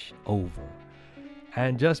rush over.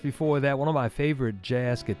 And just before that, one of my favorite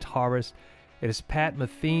jazz guitarists, it is Pat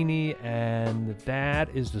Metheny, and that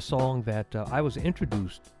is the song that I was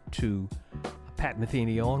introduced to Pat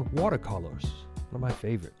Metheny on, Watercolors, one of my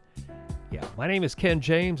favorite. Yeah, my name is Ken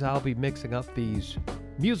James. I'll be mixing up these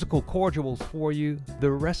musical cordials for you the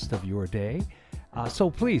rest of your day. So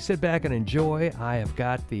please sit back and enjoy. I have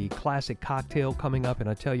got the classic cocktail coming up, and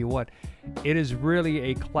I tell you what, it is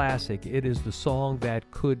really a classic. It is the song that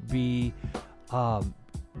could be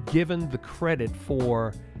given the credit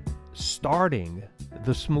for starting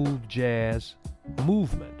the smooth jazz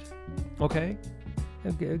movement. Okay?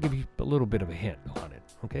 I'll give you a little bit of a hint on it.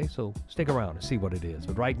 Okay, so stick around and see what it is.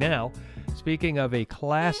 But right now, speaking of a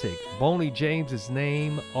classic, Boney James's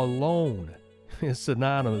name alone is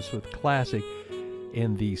synonymous with classic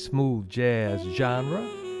in the smooth jazz genre.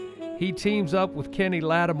 He teams up with Kenny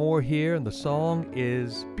Lattimore here, and the song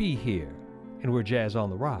is Be Here. And we're Jazz on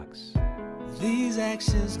the Rocks. These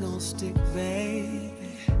actions gon' stick, baby,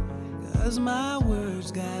 'cause my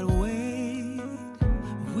words got weight.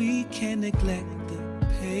 We can't neglect the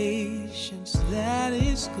patience that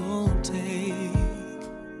it's gon' take.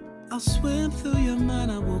 I'll swim through your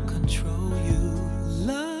mind, I will control you.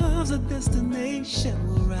 Love's a destination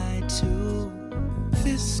we'll ride to.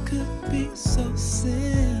 This could be so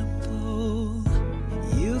simple.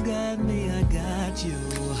 You got me, I got you.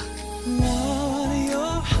 What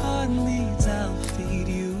your heart needs, I'll feed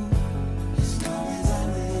you. As long as I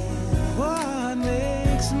live. What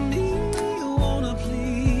makes me wanna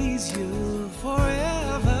please you?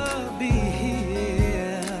 Forever be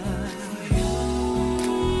here.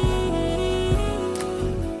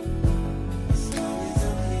 As long as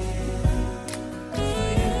I'm here.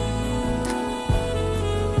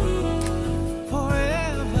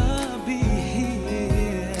 Forever be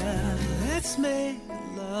here. Let's make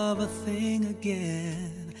love a thing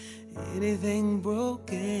again. Anything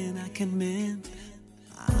broken I can mend.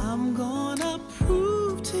 I'm gonna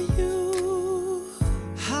prove to you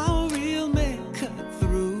how real men cut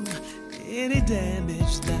through any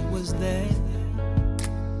damage that was there.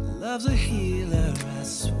 Love's a healer, I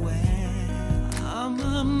swear.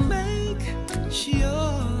 I'ma make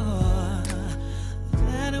sure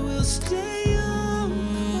that it will stay on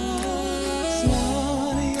course.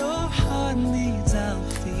 What your heart needs, I'll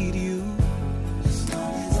feed you. As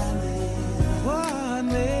long as I live. What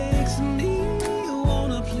makes me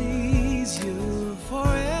wanna please you?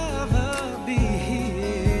 Forever be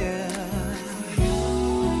here.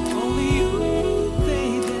 Only you,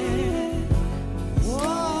 baby.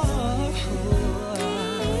 Whoa.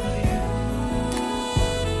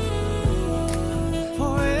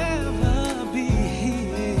 Forever be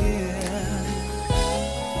here.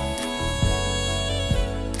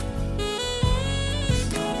 As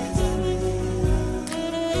long as I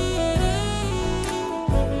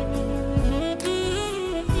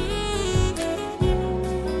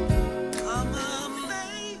I'ma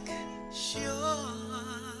make sure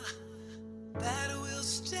that we'll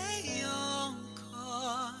stay on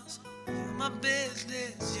course. You're my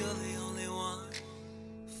business, you're the only one.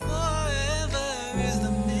 Forever is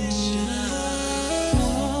the mission.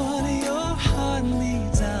 What your heart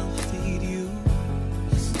needs, I'll feed you.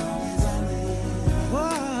 As long as I live.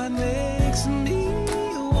 What makes me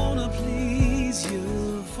wanna please you?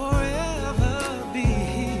 Forever be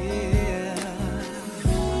here.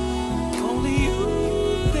 Only you,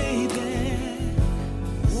 baby.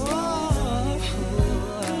 Whoa.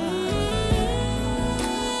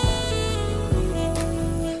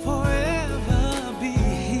 Forever be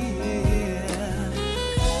here.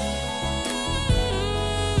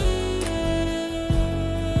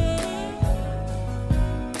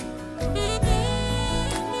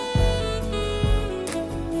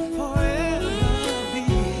 Forever be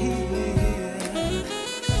here.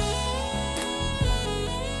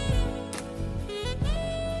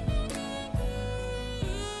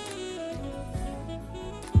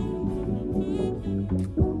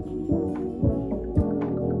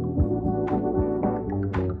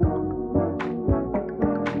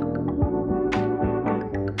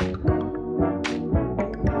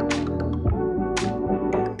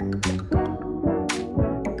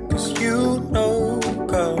 Cause you know,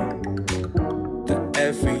 girl, that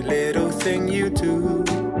every little thing you do,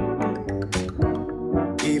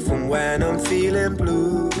 even when I'm feeling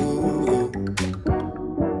blue,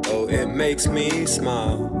 oh, it makes me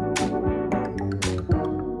smile.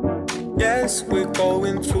 Yes, we're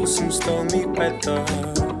going through some stormy weather.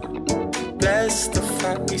 Bless the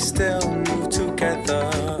fact we still move together.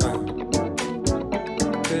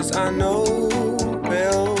 Cause I know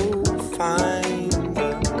we'll find the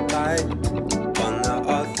light on the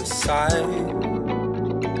other side.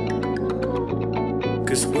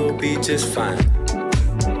 Cause we'll be just fine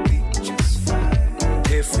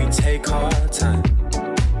if we take our time.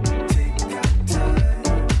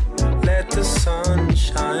 Let the sun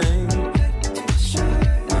shine.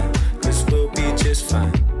 Cause we'll be just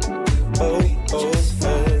fine. Oh, oh,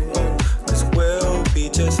 oh, oh. Cause we'll be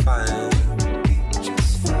just fine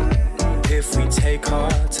if we take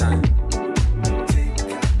our time.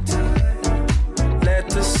 Let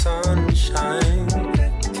the sun shine.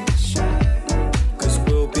 Cause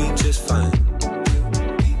we'll be just fine.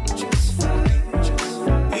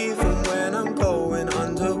 Even when I'm going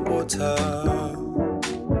underwater,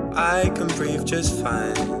 I can breathe just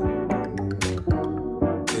fine.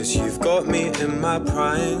 Cause you've got me in my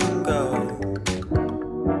prime, girl,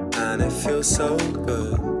 and it feels so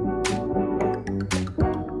good.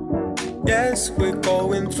 Yes, we're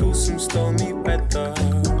going through some stormy weather.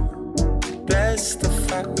 Bless the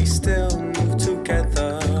fact we still move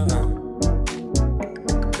together.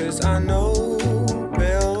 'Cause I know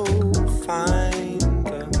we'll find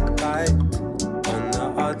the light on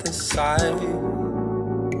the other side.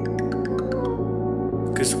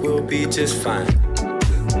 'Cause we'll be just fine.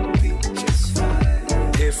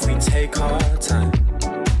 If we take our time.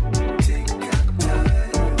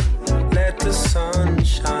 Let the sun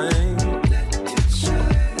shine.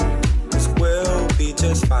 'Cause we'll be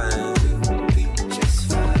just fine.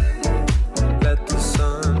 Let the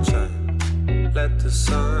sun shine. Let the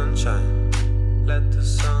sun shine. Let the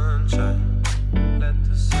sun shine. Let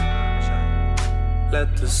the sun shine.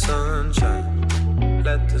 Let the sun shine.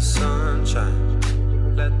 Let the sun shine.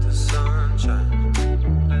 Let the sun shine.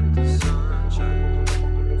 Let the sun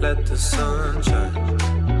shine. Let the sun shine.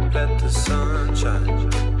 Let the sun shine.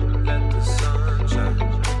 Let the sun shine.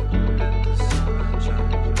 Let the sun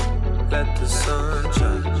shine. Let the sun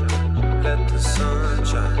shine. Let the sun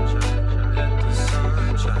shine. Let the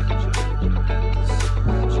sun shine. Let the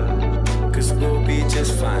sun shine. 'Cause we'll be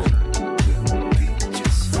just fine.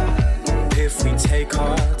 If we take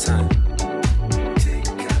our time.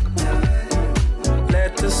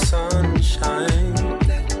 Let the sun shine.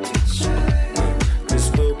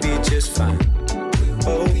 'Cause we'll be just fine.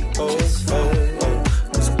 Oh, oh, oh, oh.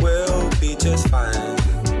 'Cause we'll be just fine.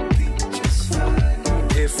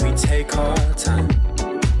 If we take our time.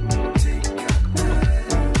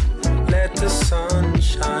 Let the sun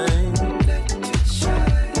shine.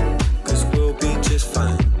 'Cause we'll be just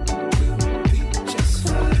fine.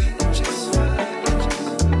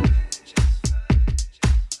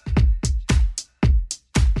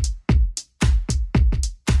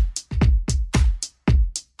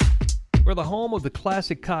 We're the home of the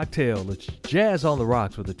classic cocktail. It's Jazz on the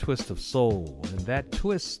Rocks with a twist of soul. And that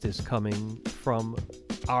twist is coming from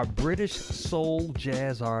our British soul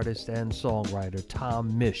jazz artist and songwriter,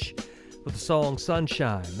 Tom Misch, with the song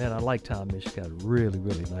Sunshine. Man, I like Tom Misch. Got a really,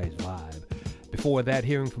 really nice vibe. Before that,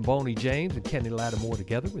 hearing from Boney James and Kenny Lattimore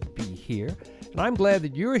together with Be Here. And I'm glad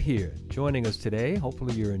that you're here joining us today.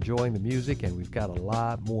 Hopefully you're enjoying the music, and we've got a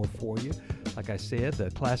lot more for you. Like I said, the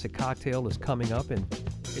classic cocktail is coming up, and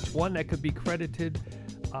it's one that could be credited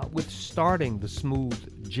with starting the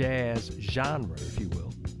smooth jazz genre, if you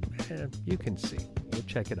will. And you can see. You'll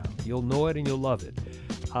check it out. You'll know it and you'll love it.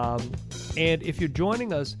 And if you're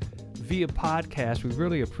joining us via podcast, we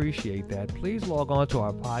really appreciate that. Please log on to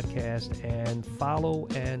our podcast and follow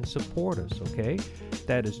and support us, okay?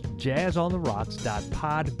 That is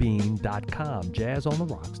jazzontherocks.podbean.com,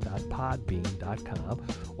 jazzontherocks.podbean.com,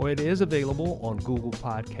 or it is available on Google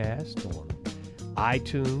Podcasts, on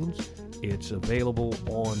iTunes. It's available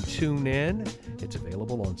on TuneIn. It's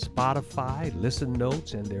available on Spotify, Listen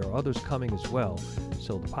Notes, and there are others coming as well.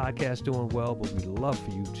 So the podcast's doing well, but we'd love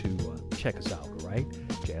for you to check us out, all right?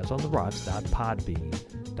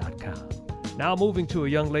 jazzontherocks.podbean.com. Now moving to a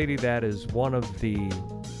young lady that is was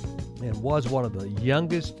one of the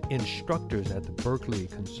youngest instructors at the Berklee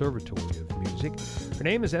Conservatory of Music. Her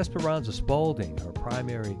name is Esperanza Spalding. Her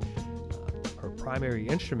primary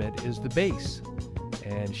instrument is the bass,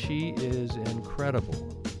 and she is incredible,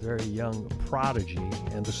 very young prodigy.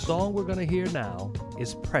 And the song we're going to hear now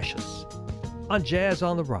is Precious on Jazz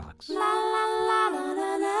on the Rocks. La la la la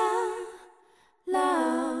la la la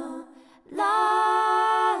la.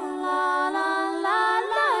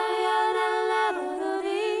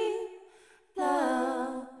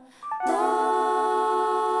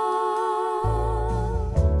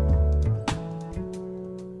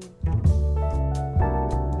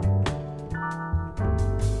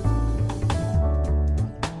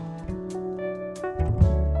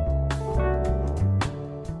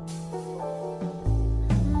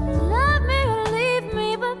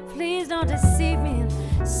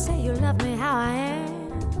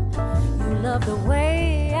 Love the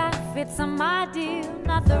way I fit some ideal,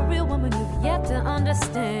 not the real woman you've yet to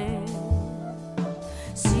understand.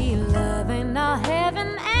 See, love ain't no heaven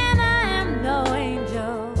and I am no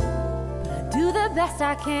angel, but I do the best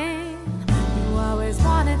I can. You always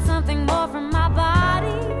wanted something more from my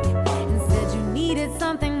body and said you needed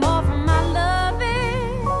something more from my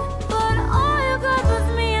loving, but all you got was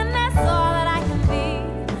me and that's all that I can be.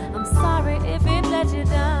 I'm sorry if it let you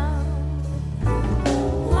down.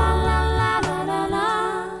 La la la la la la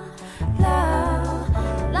la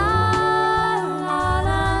la la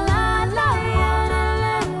la la la la.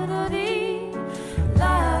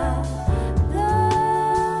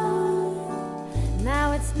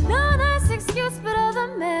 Now it's no nice excuse, but all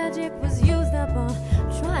the magic was used up on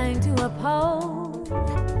trying to uphold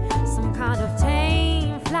some kind of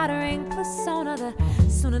tame, flattering another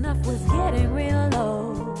soon enough was getting real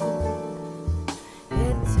low.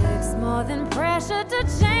 It takes more than pressure to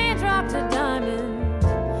change rock to diamond.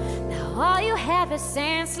 Now all you have is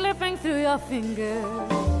sand slipping through your fingers.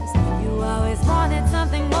 You always wanted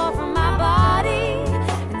something more from my body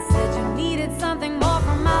and said you needed something more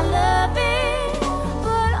from my loving.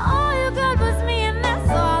 But all you got was me, and that's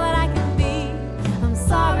all that I can be. I'm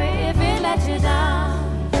sorry if it let you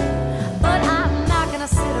down, but I'm not gonna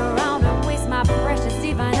sit around and waste my precious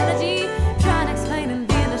divine energy trying to explain and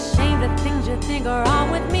being ashamed of things you think are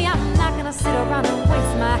wrong with me. I'm not gonna sit around and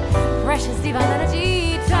waste my precious divine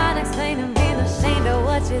energy trying to explain and being ashamed of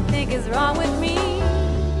what you think is wrong with me.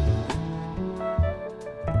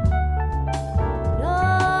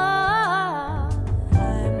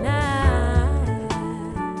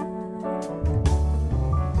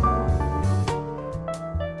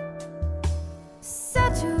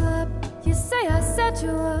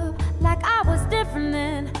 You up like I was different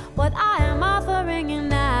than what I am offering,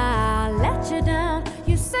 and I let you down.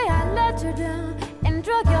 You say I let you down and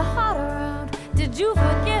drug your heart around. Did you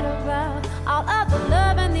forget about all of the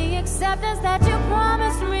love and the acceptance that you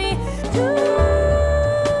promised me?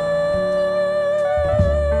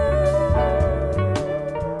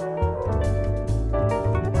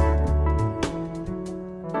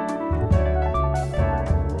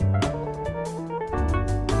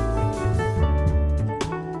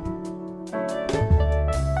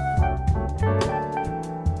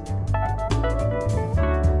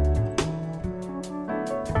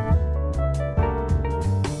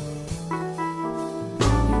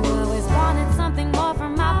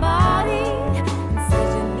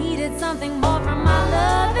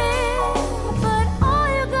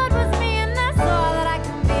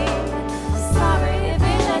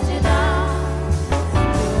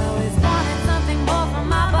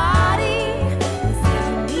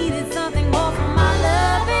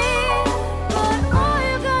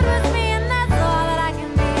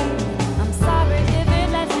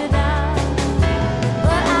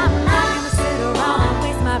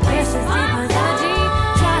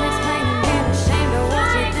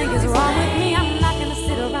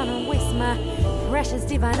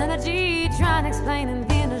 Divine energy, trying to explain and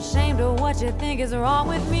being ashamed of what you think is wrong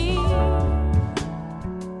with me.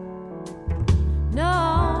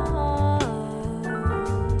 No.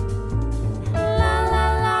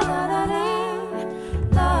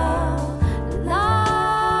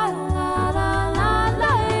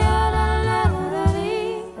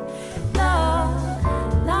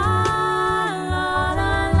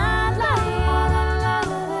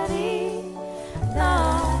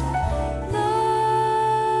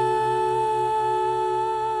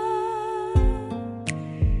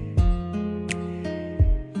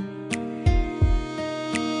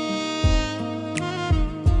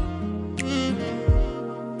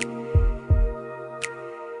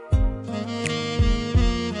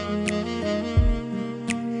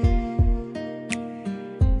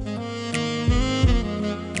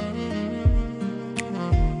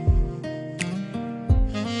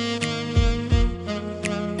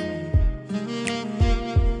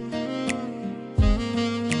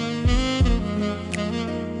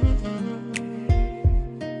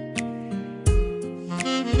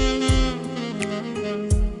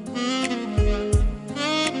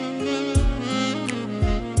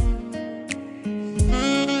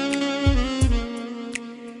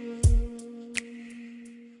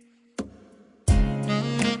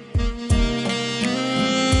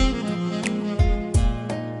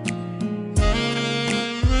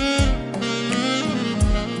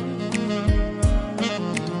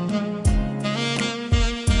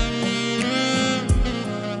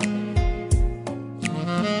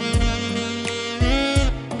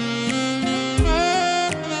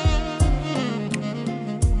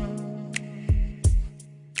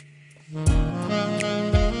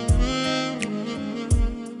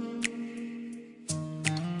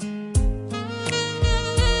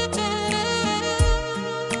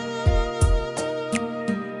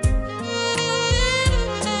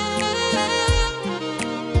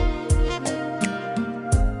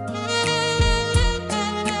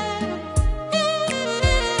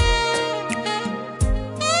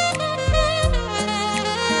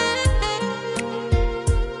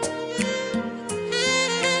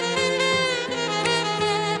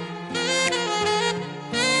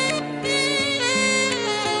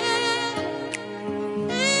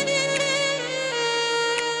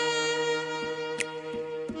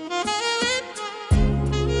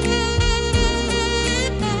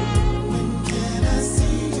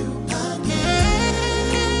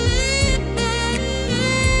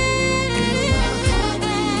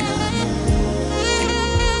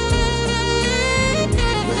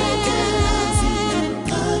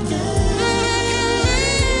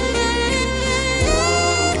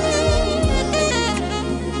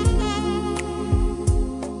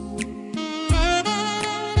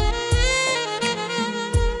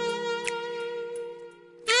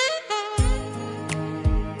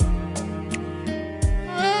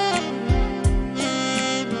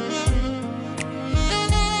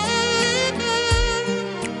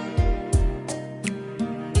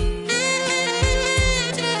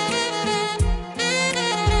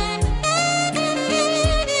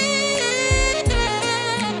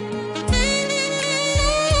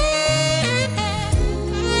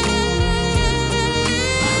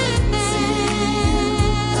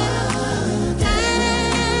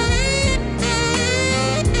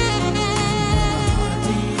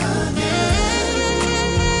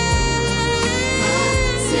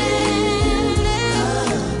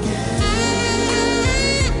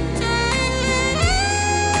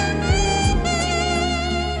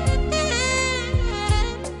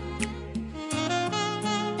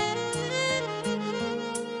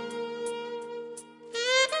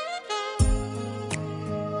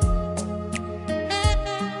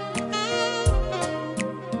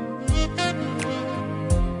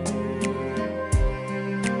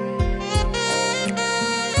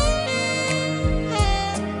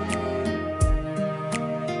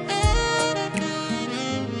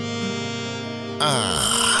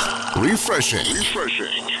 Refreshing.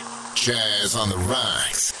 Jazz on the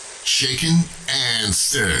rocks, shaken and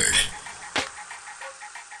stirred.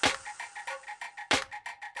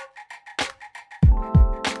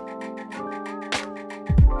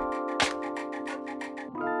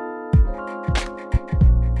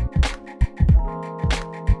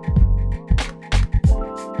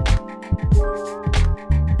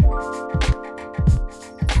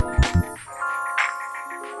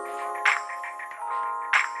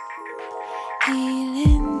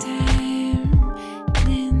 Healing time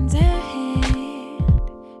lends a hand,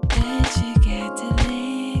 but you got to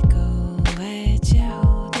let go what you're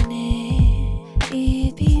holding in.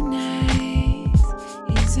 It'd be nice,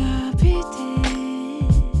 it's all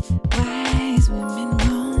pretend. Wise women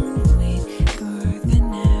won't wait for the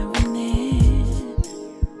now and then.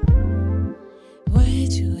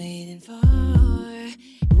 What you waiting for?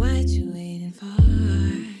 What you waiting for?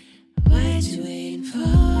 What you waiting for?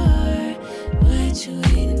 What you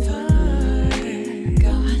waiting for? Go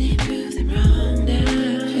on and prove them wrong now.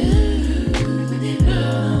 Prove them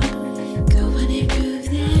wrong. Go on and prove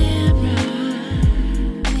them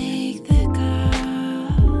wrong. Make the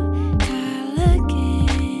call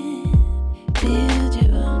again. Build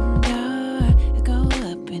your own door. Go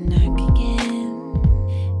up and knock again.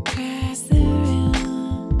 Cross the room.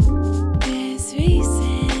 Best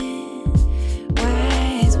reason.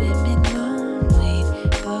 Wise women won't wait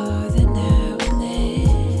for the now and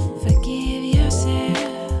then. Forgive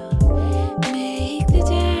yourself. Make the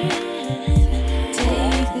time.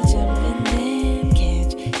 Take the jump and then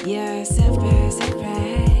catch yourself by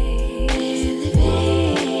surprise.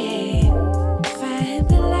 Elevate. Find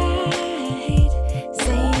the light.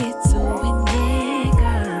 Say it so when you're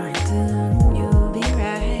gone, soon you'll be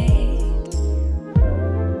right.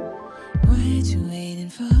 What you waiting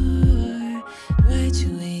for? What you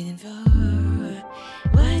waiting for?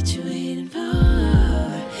 What you waiting for?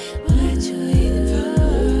 What you waiting for?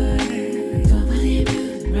 Go on and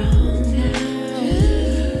prove them wrong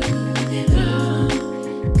now. Prove them wrong.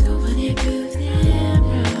 Go on and prove them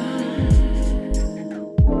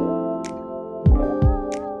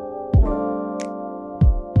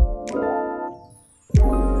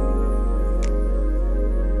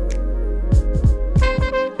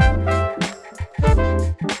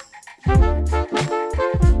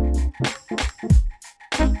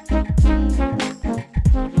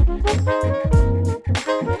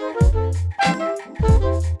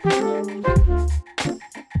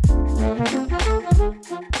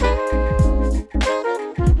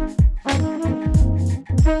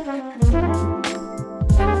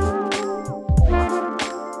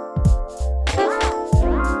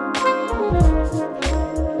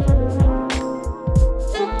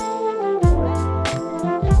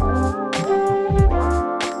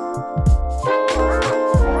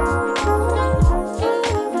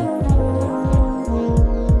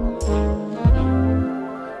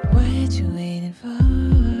What you waiting for?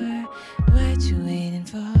 What you waiting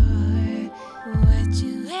for? What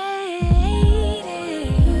you waiting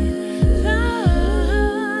for?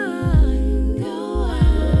 Go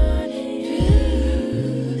on and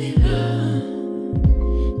prove them wrong.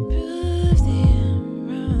 Prove them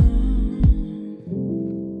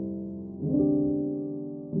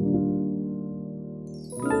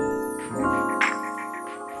wrong.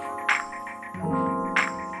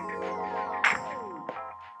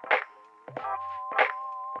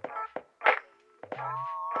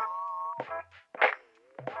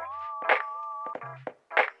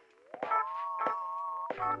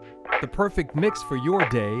 The perfect mix for your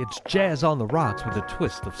day. It's Jazz on the Rocks with a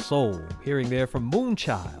twist of soul. Hearing there from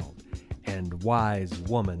Moonchild and Wise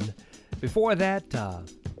Woman. Before that,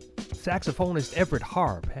 saxophonist Everette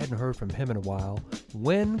Harp. Hadn't heard from him in a while.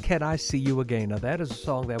 When Can I See You Again? Now, that is a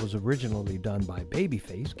song that was originally done by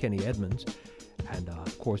Babyface, Kenny Edmonds. And,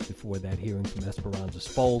 of course, before that, hearing from Esperanza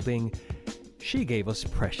Spalding. She gave us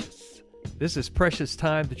Precious. This is precious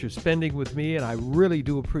time that you're spending with me, and I really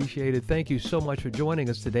do appreciate it. Thank you so much for joining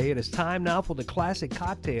us today. It is time now for the classic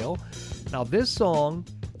cocktail. Now, this song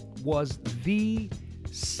was the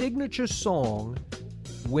signature song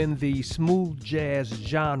when the smooth jazz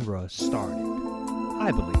genre started,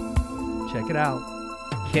 I believe. Check it out.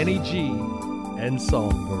 Kenny G and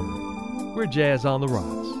Songbird. We're Jazz on the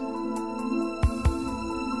Rocks.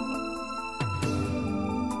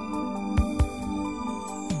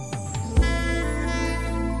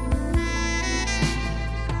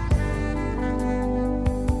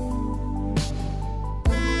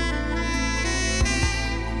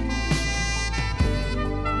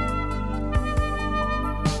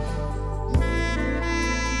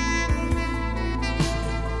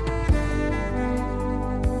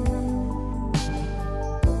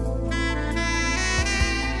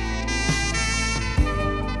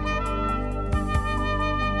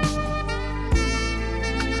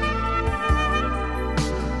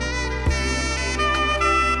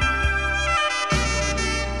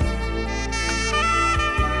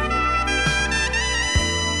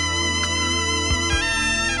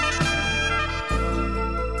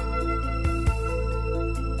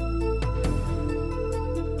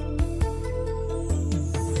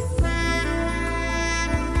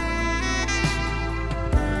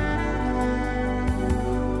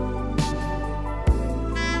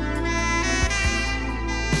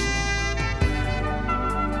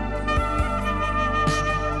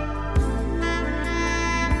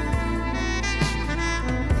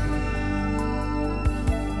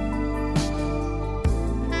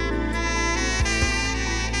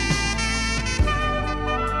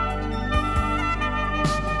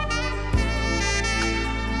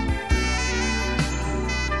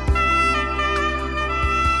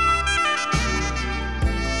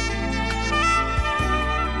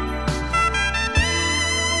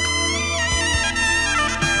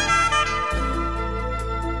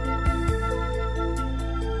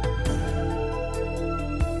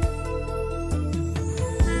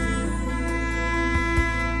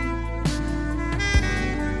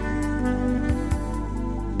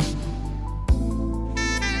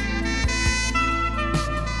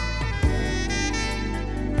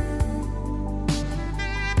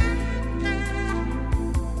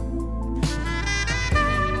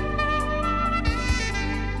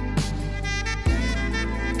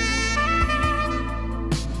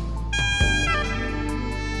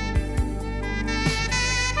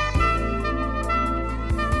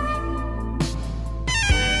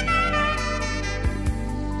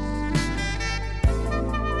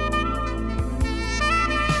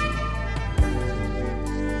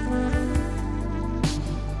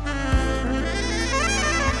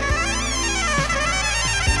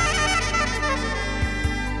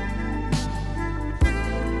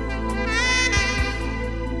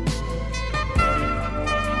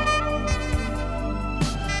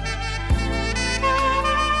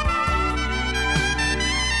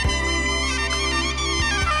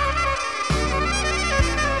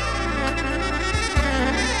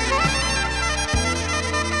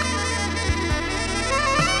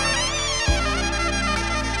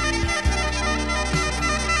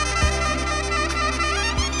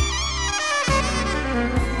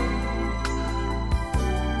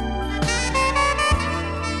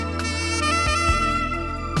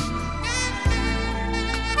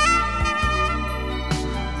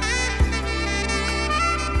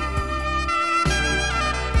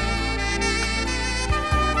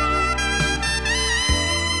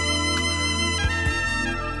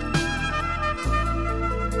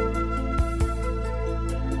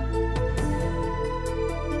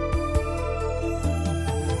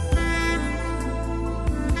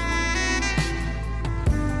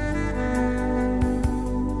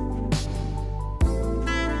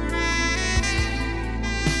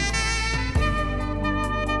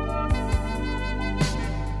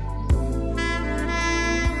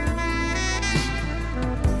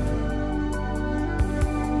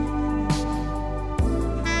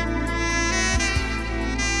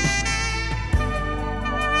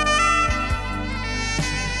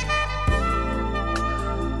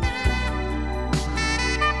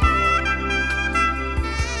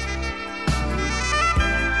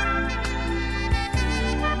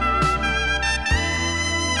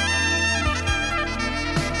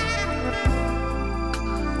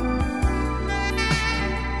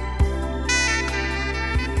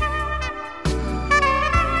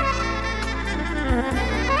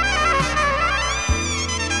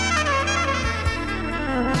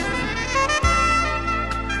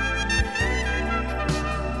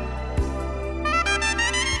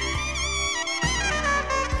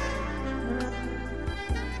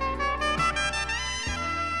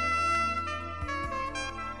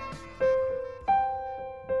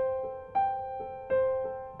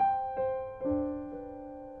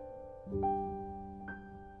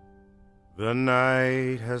 The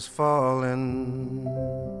night has fallen,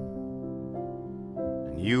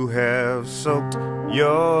 and you have soaked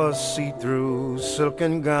your see-through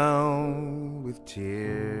silken gown with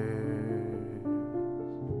tears.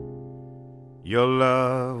 Your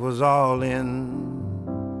love was all in,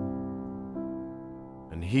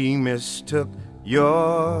 and he mistook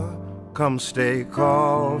your come stay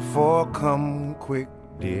call for come quick,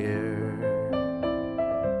 dear.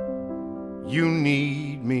 You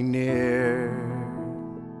need me near,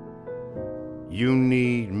 you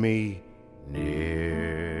need me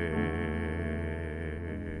near.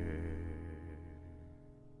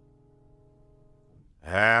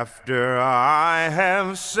 After I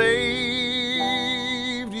have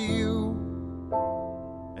saved you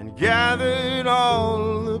and gathered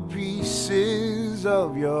all the pieces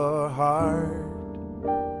of your heart,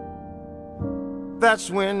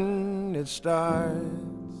 that's when it starts.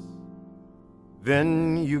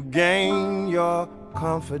 Then you gain your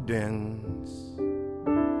confidence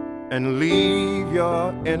and leave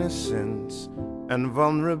your innocence and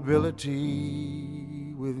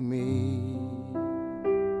vulnerability with me.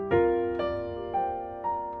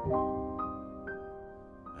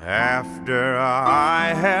 After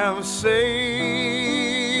I have saved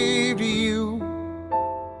you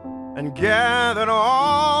and gathered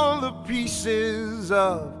all the pieces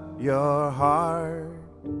of your heart,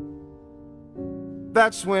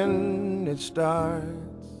 that's when it starts.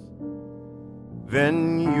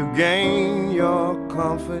 Then you gain your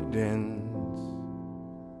confidence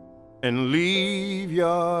and leave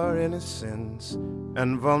your innocence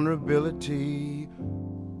and vulnerability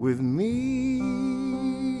with me.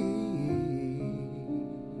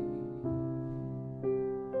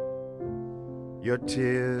 Your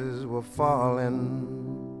tears were falling,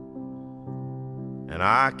 and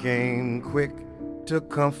I came quick to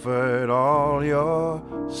comfort all your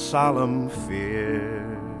solemn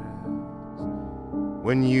fears.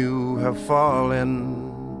 When you have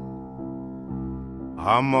fallen,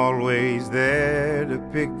 I'm always there to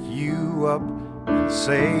pick you up and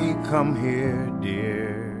say, come here,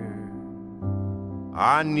 dear.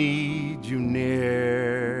 I need you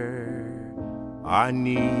near, I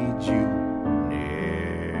need you near.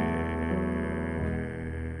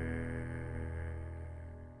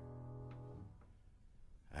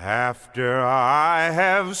 After I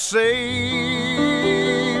have saved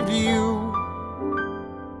you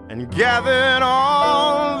and gathered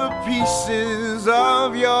all the pieces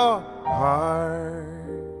of your heart,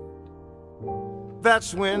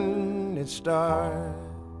 that's when it starts.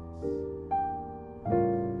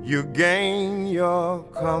 You gain your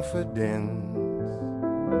confidence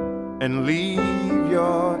and leave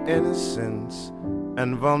your innocence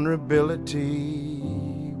and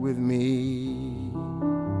vulnerability with me.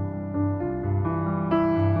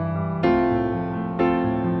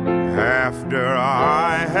 After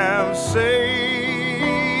I have saved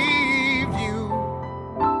you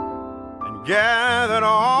and gathered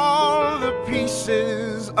all the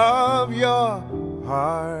pieces of your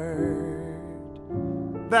heart,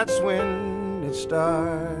 that's when it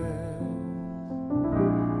starts.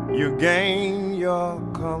 You gain your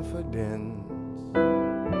confidence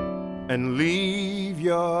and leave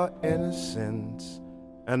your innocence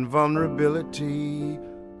and vulnerability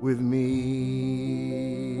with me.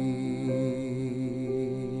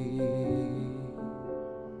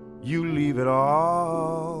 You leave it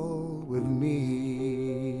all with me.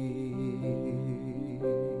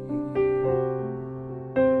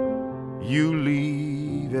 You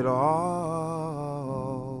leave it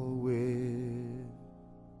all with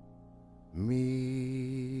me.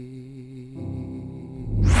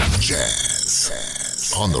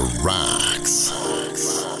 Jazz on the rocks.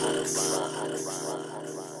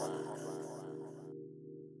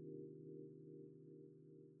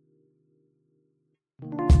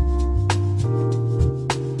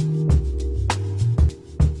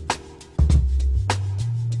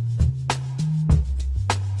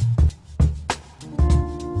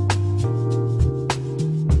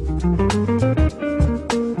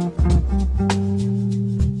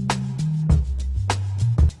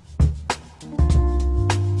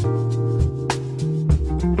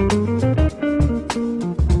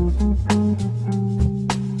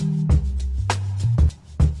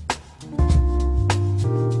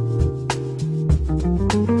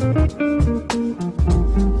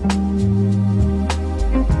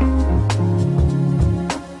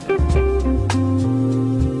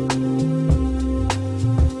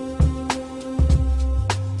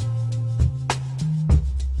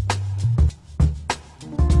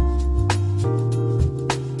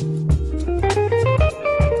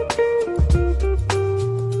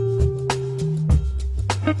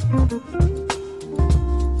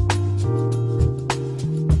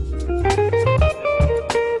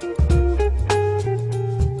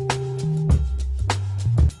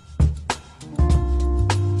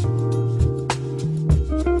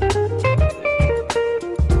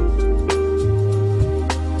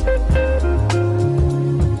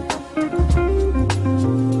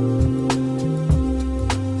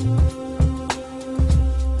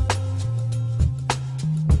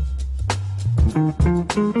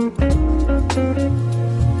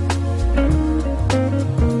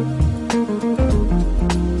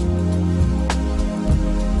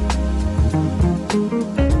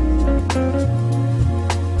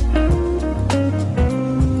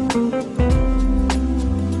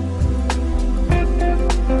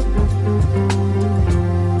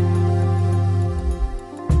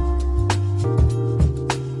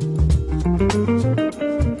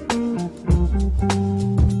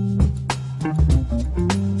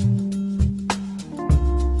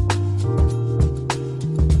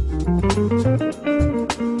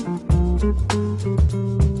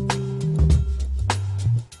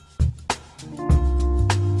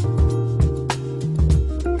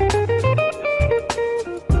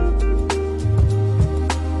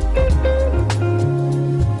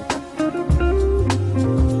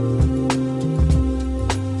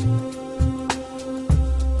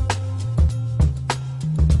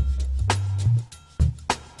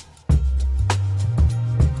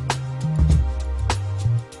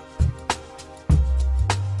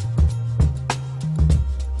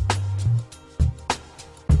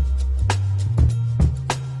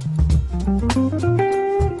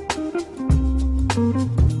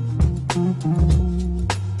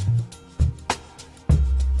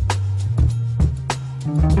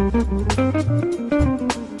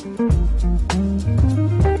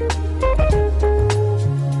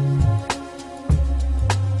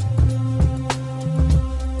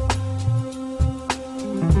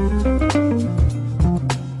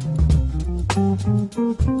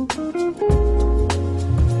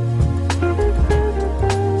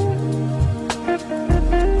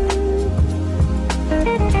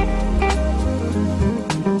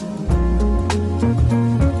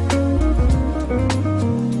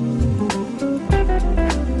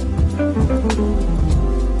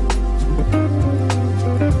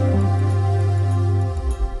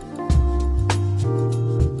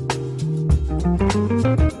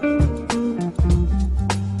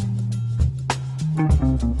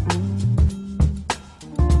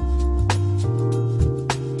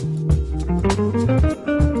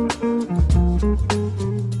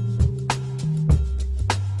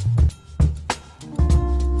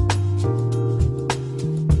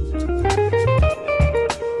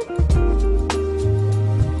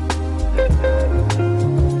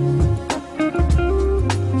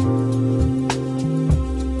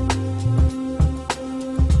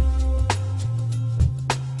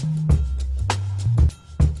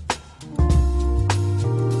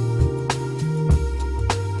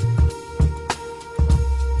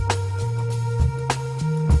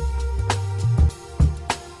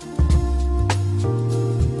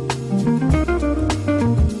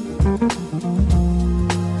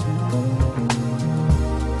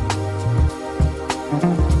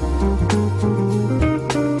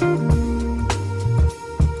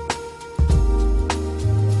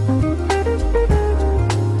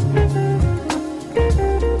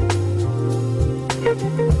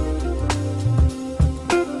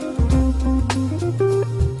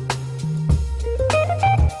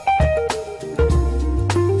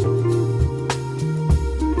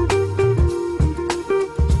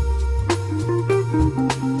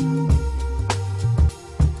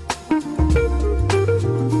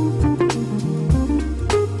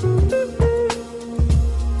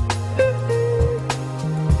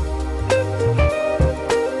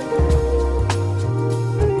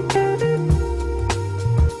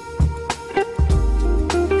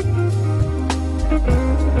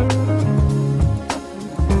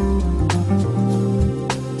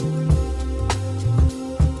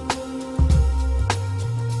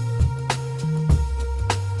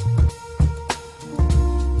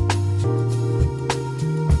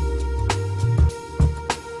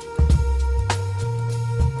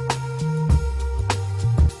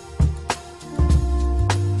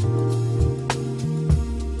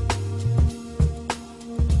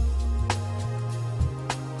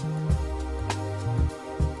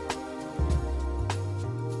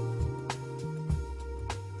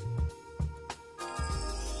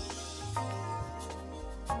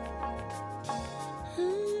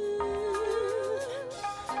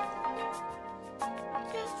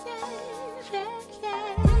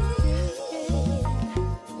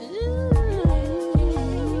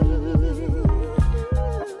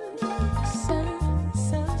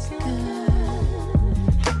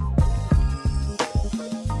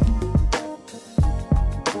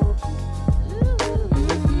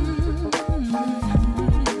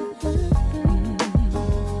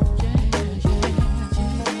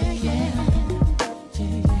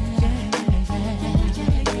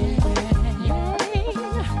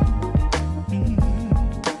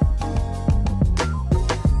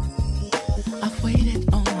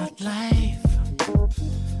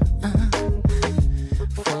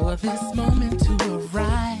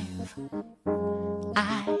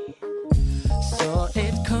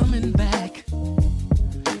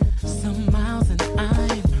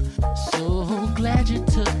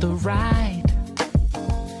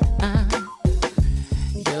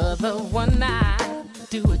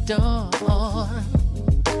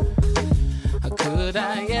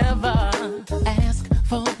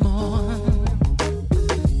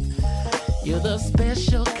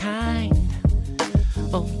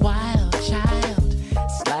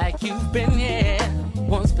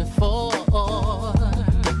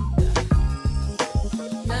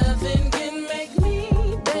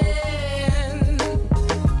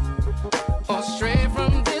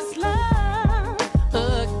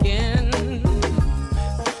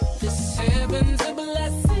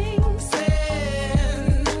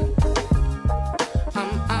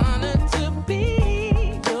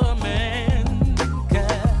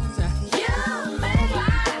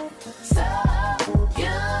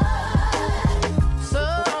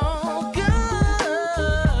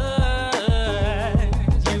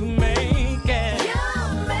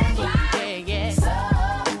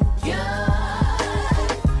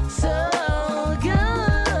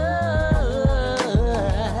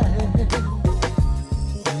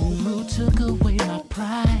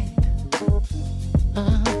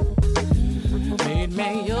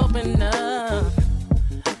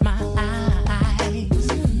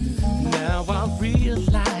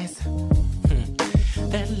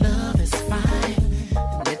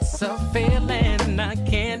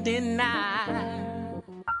 deny.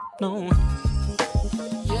 No.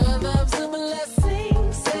 Your love's a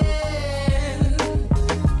blessing sent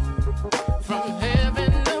from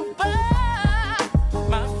heaven above,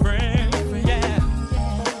 my friend. Yeah,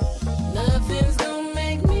 nothing's gonna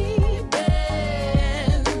make me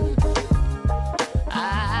bend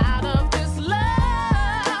out of this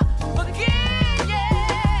love again.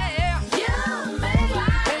 Yeah, you make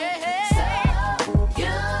life so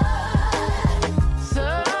good, so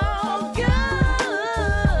good.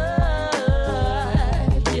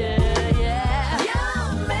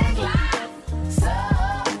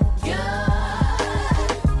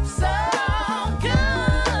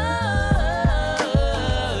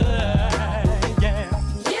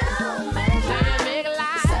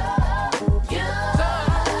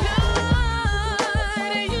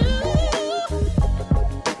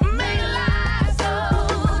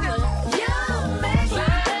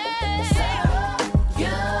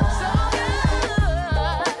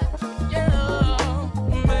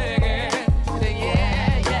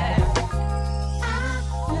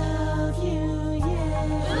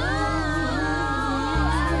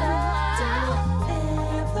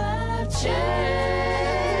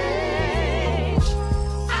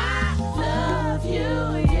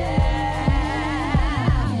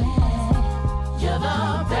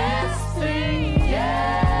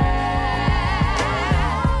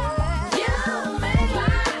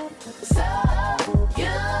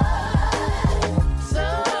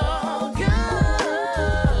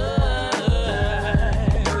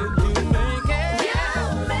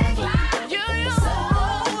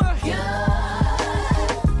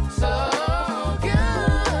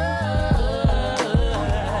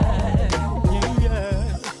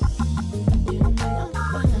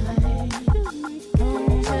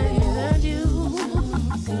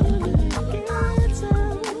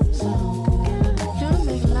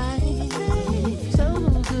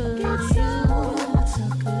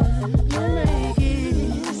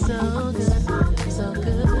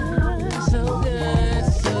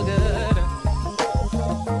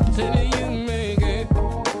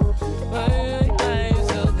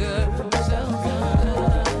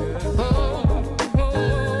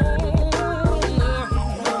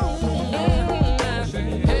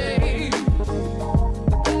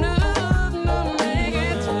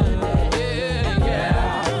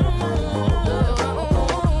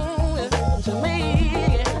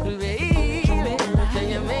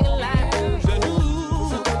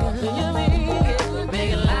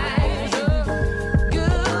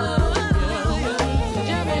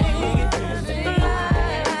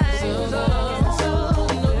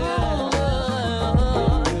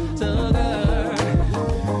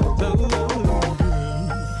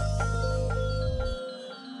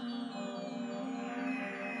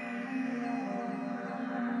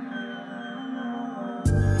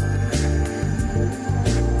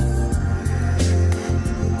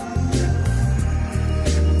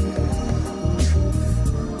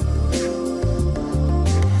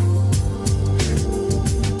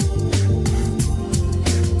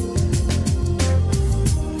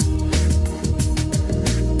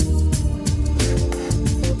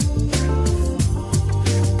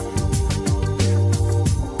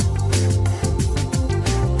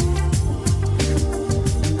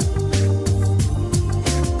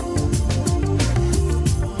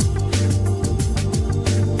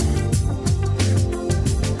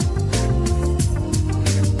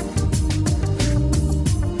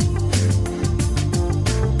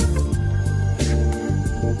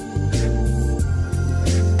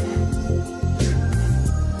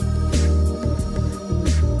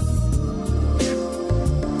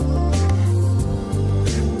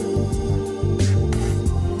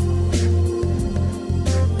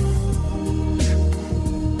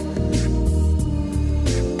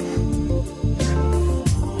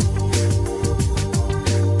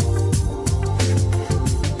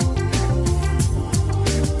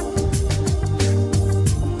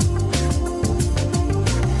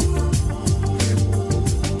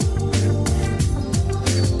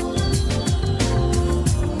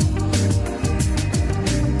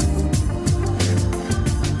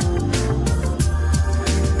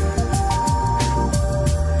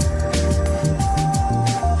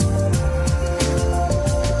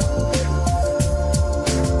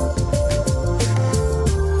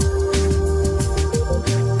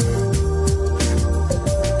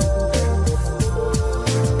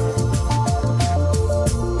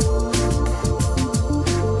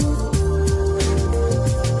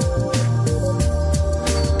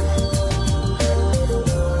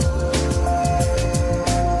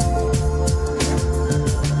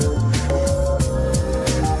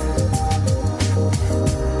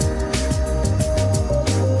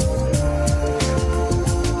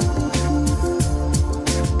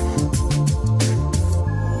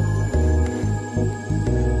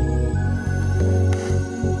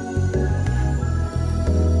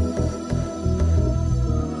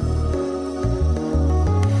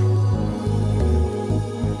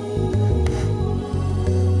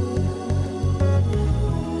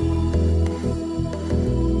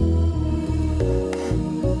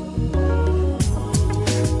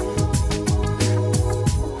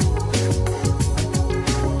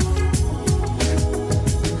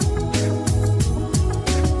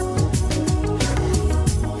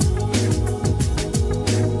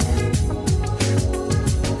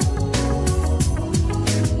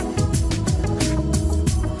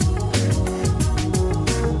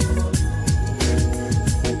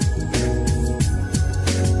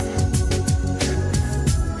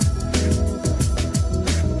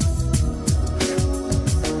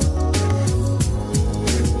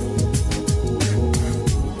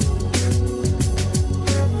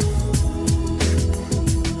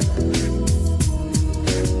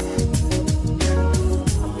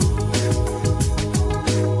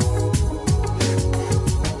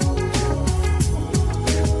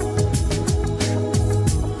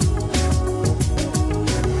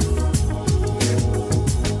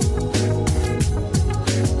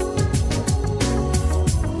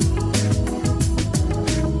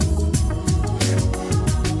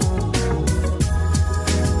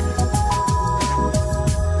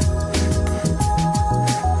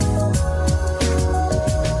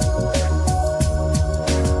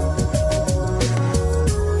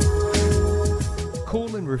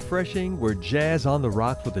 refreshing were Jazz on the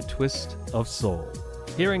Rocks with a Twist of Soul.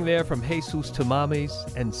 Hearing there from Jesus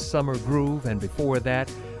Tamames and Summer Groove, and before that,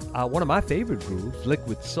 one of my favorite grooves,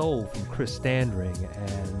 Liquid Soul from Chris Standring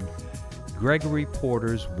and Gregory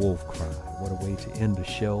Porter's Wolf Cry. What a way to end the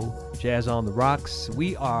show. Jazz on the Rocks.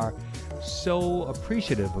 We are so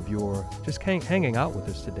appreciative of your just hanging out with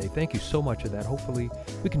us today. Thank you so much for that. Hopefully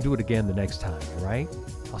we can do it again the next time, all right?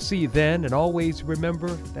 I'll see you then, and always remember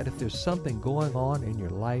that if there's something going on in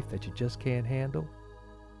your life that you just can't handle,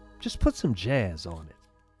 just put some jazz on it.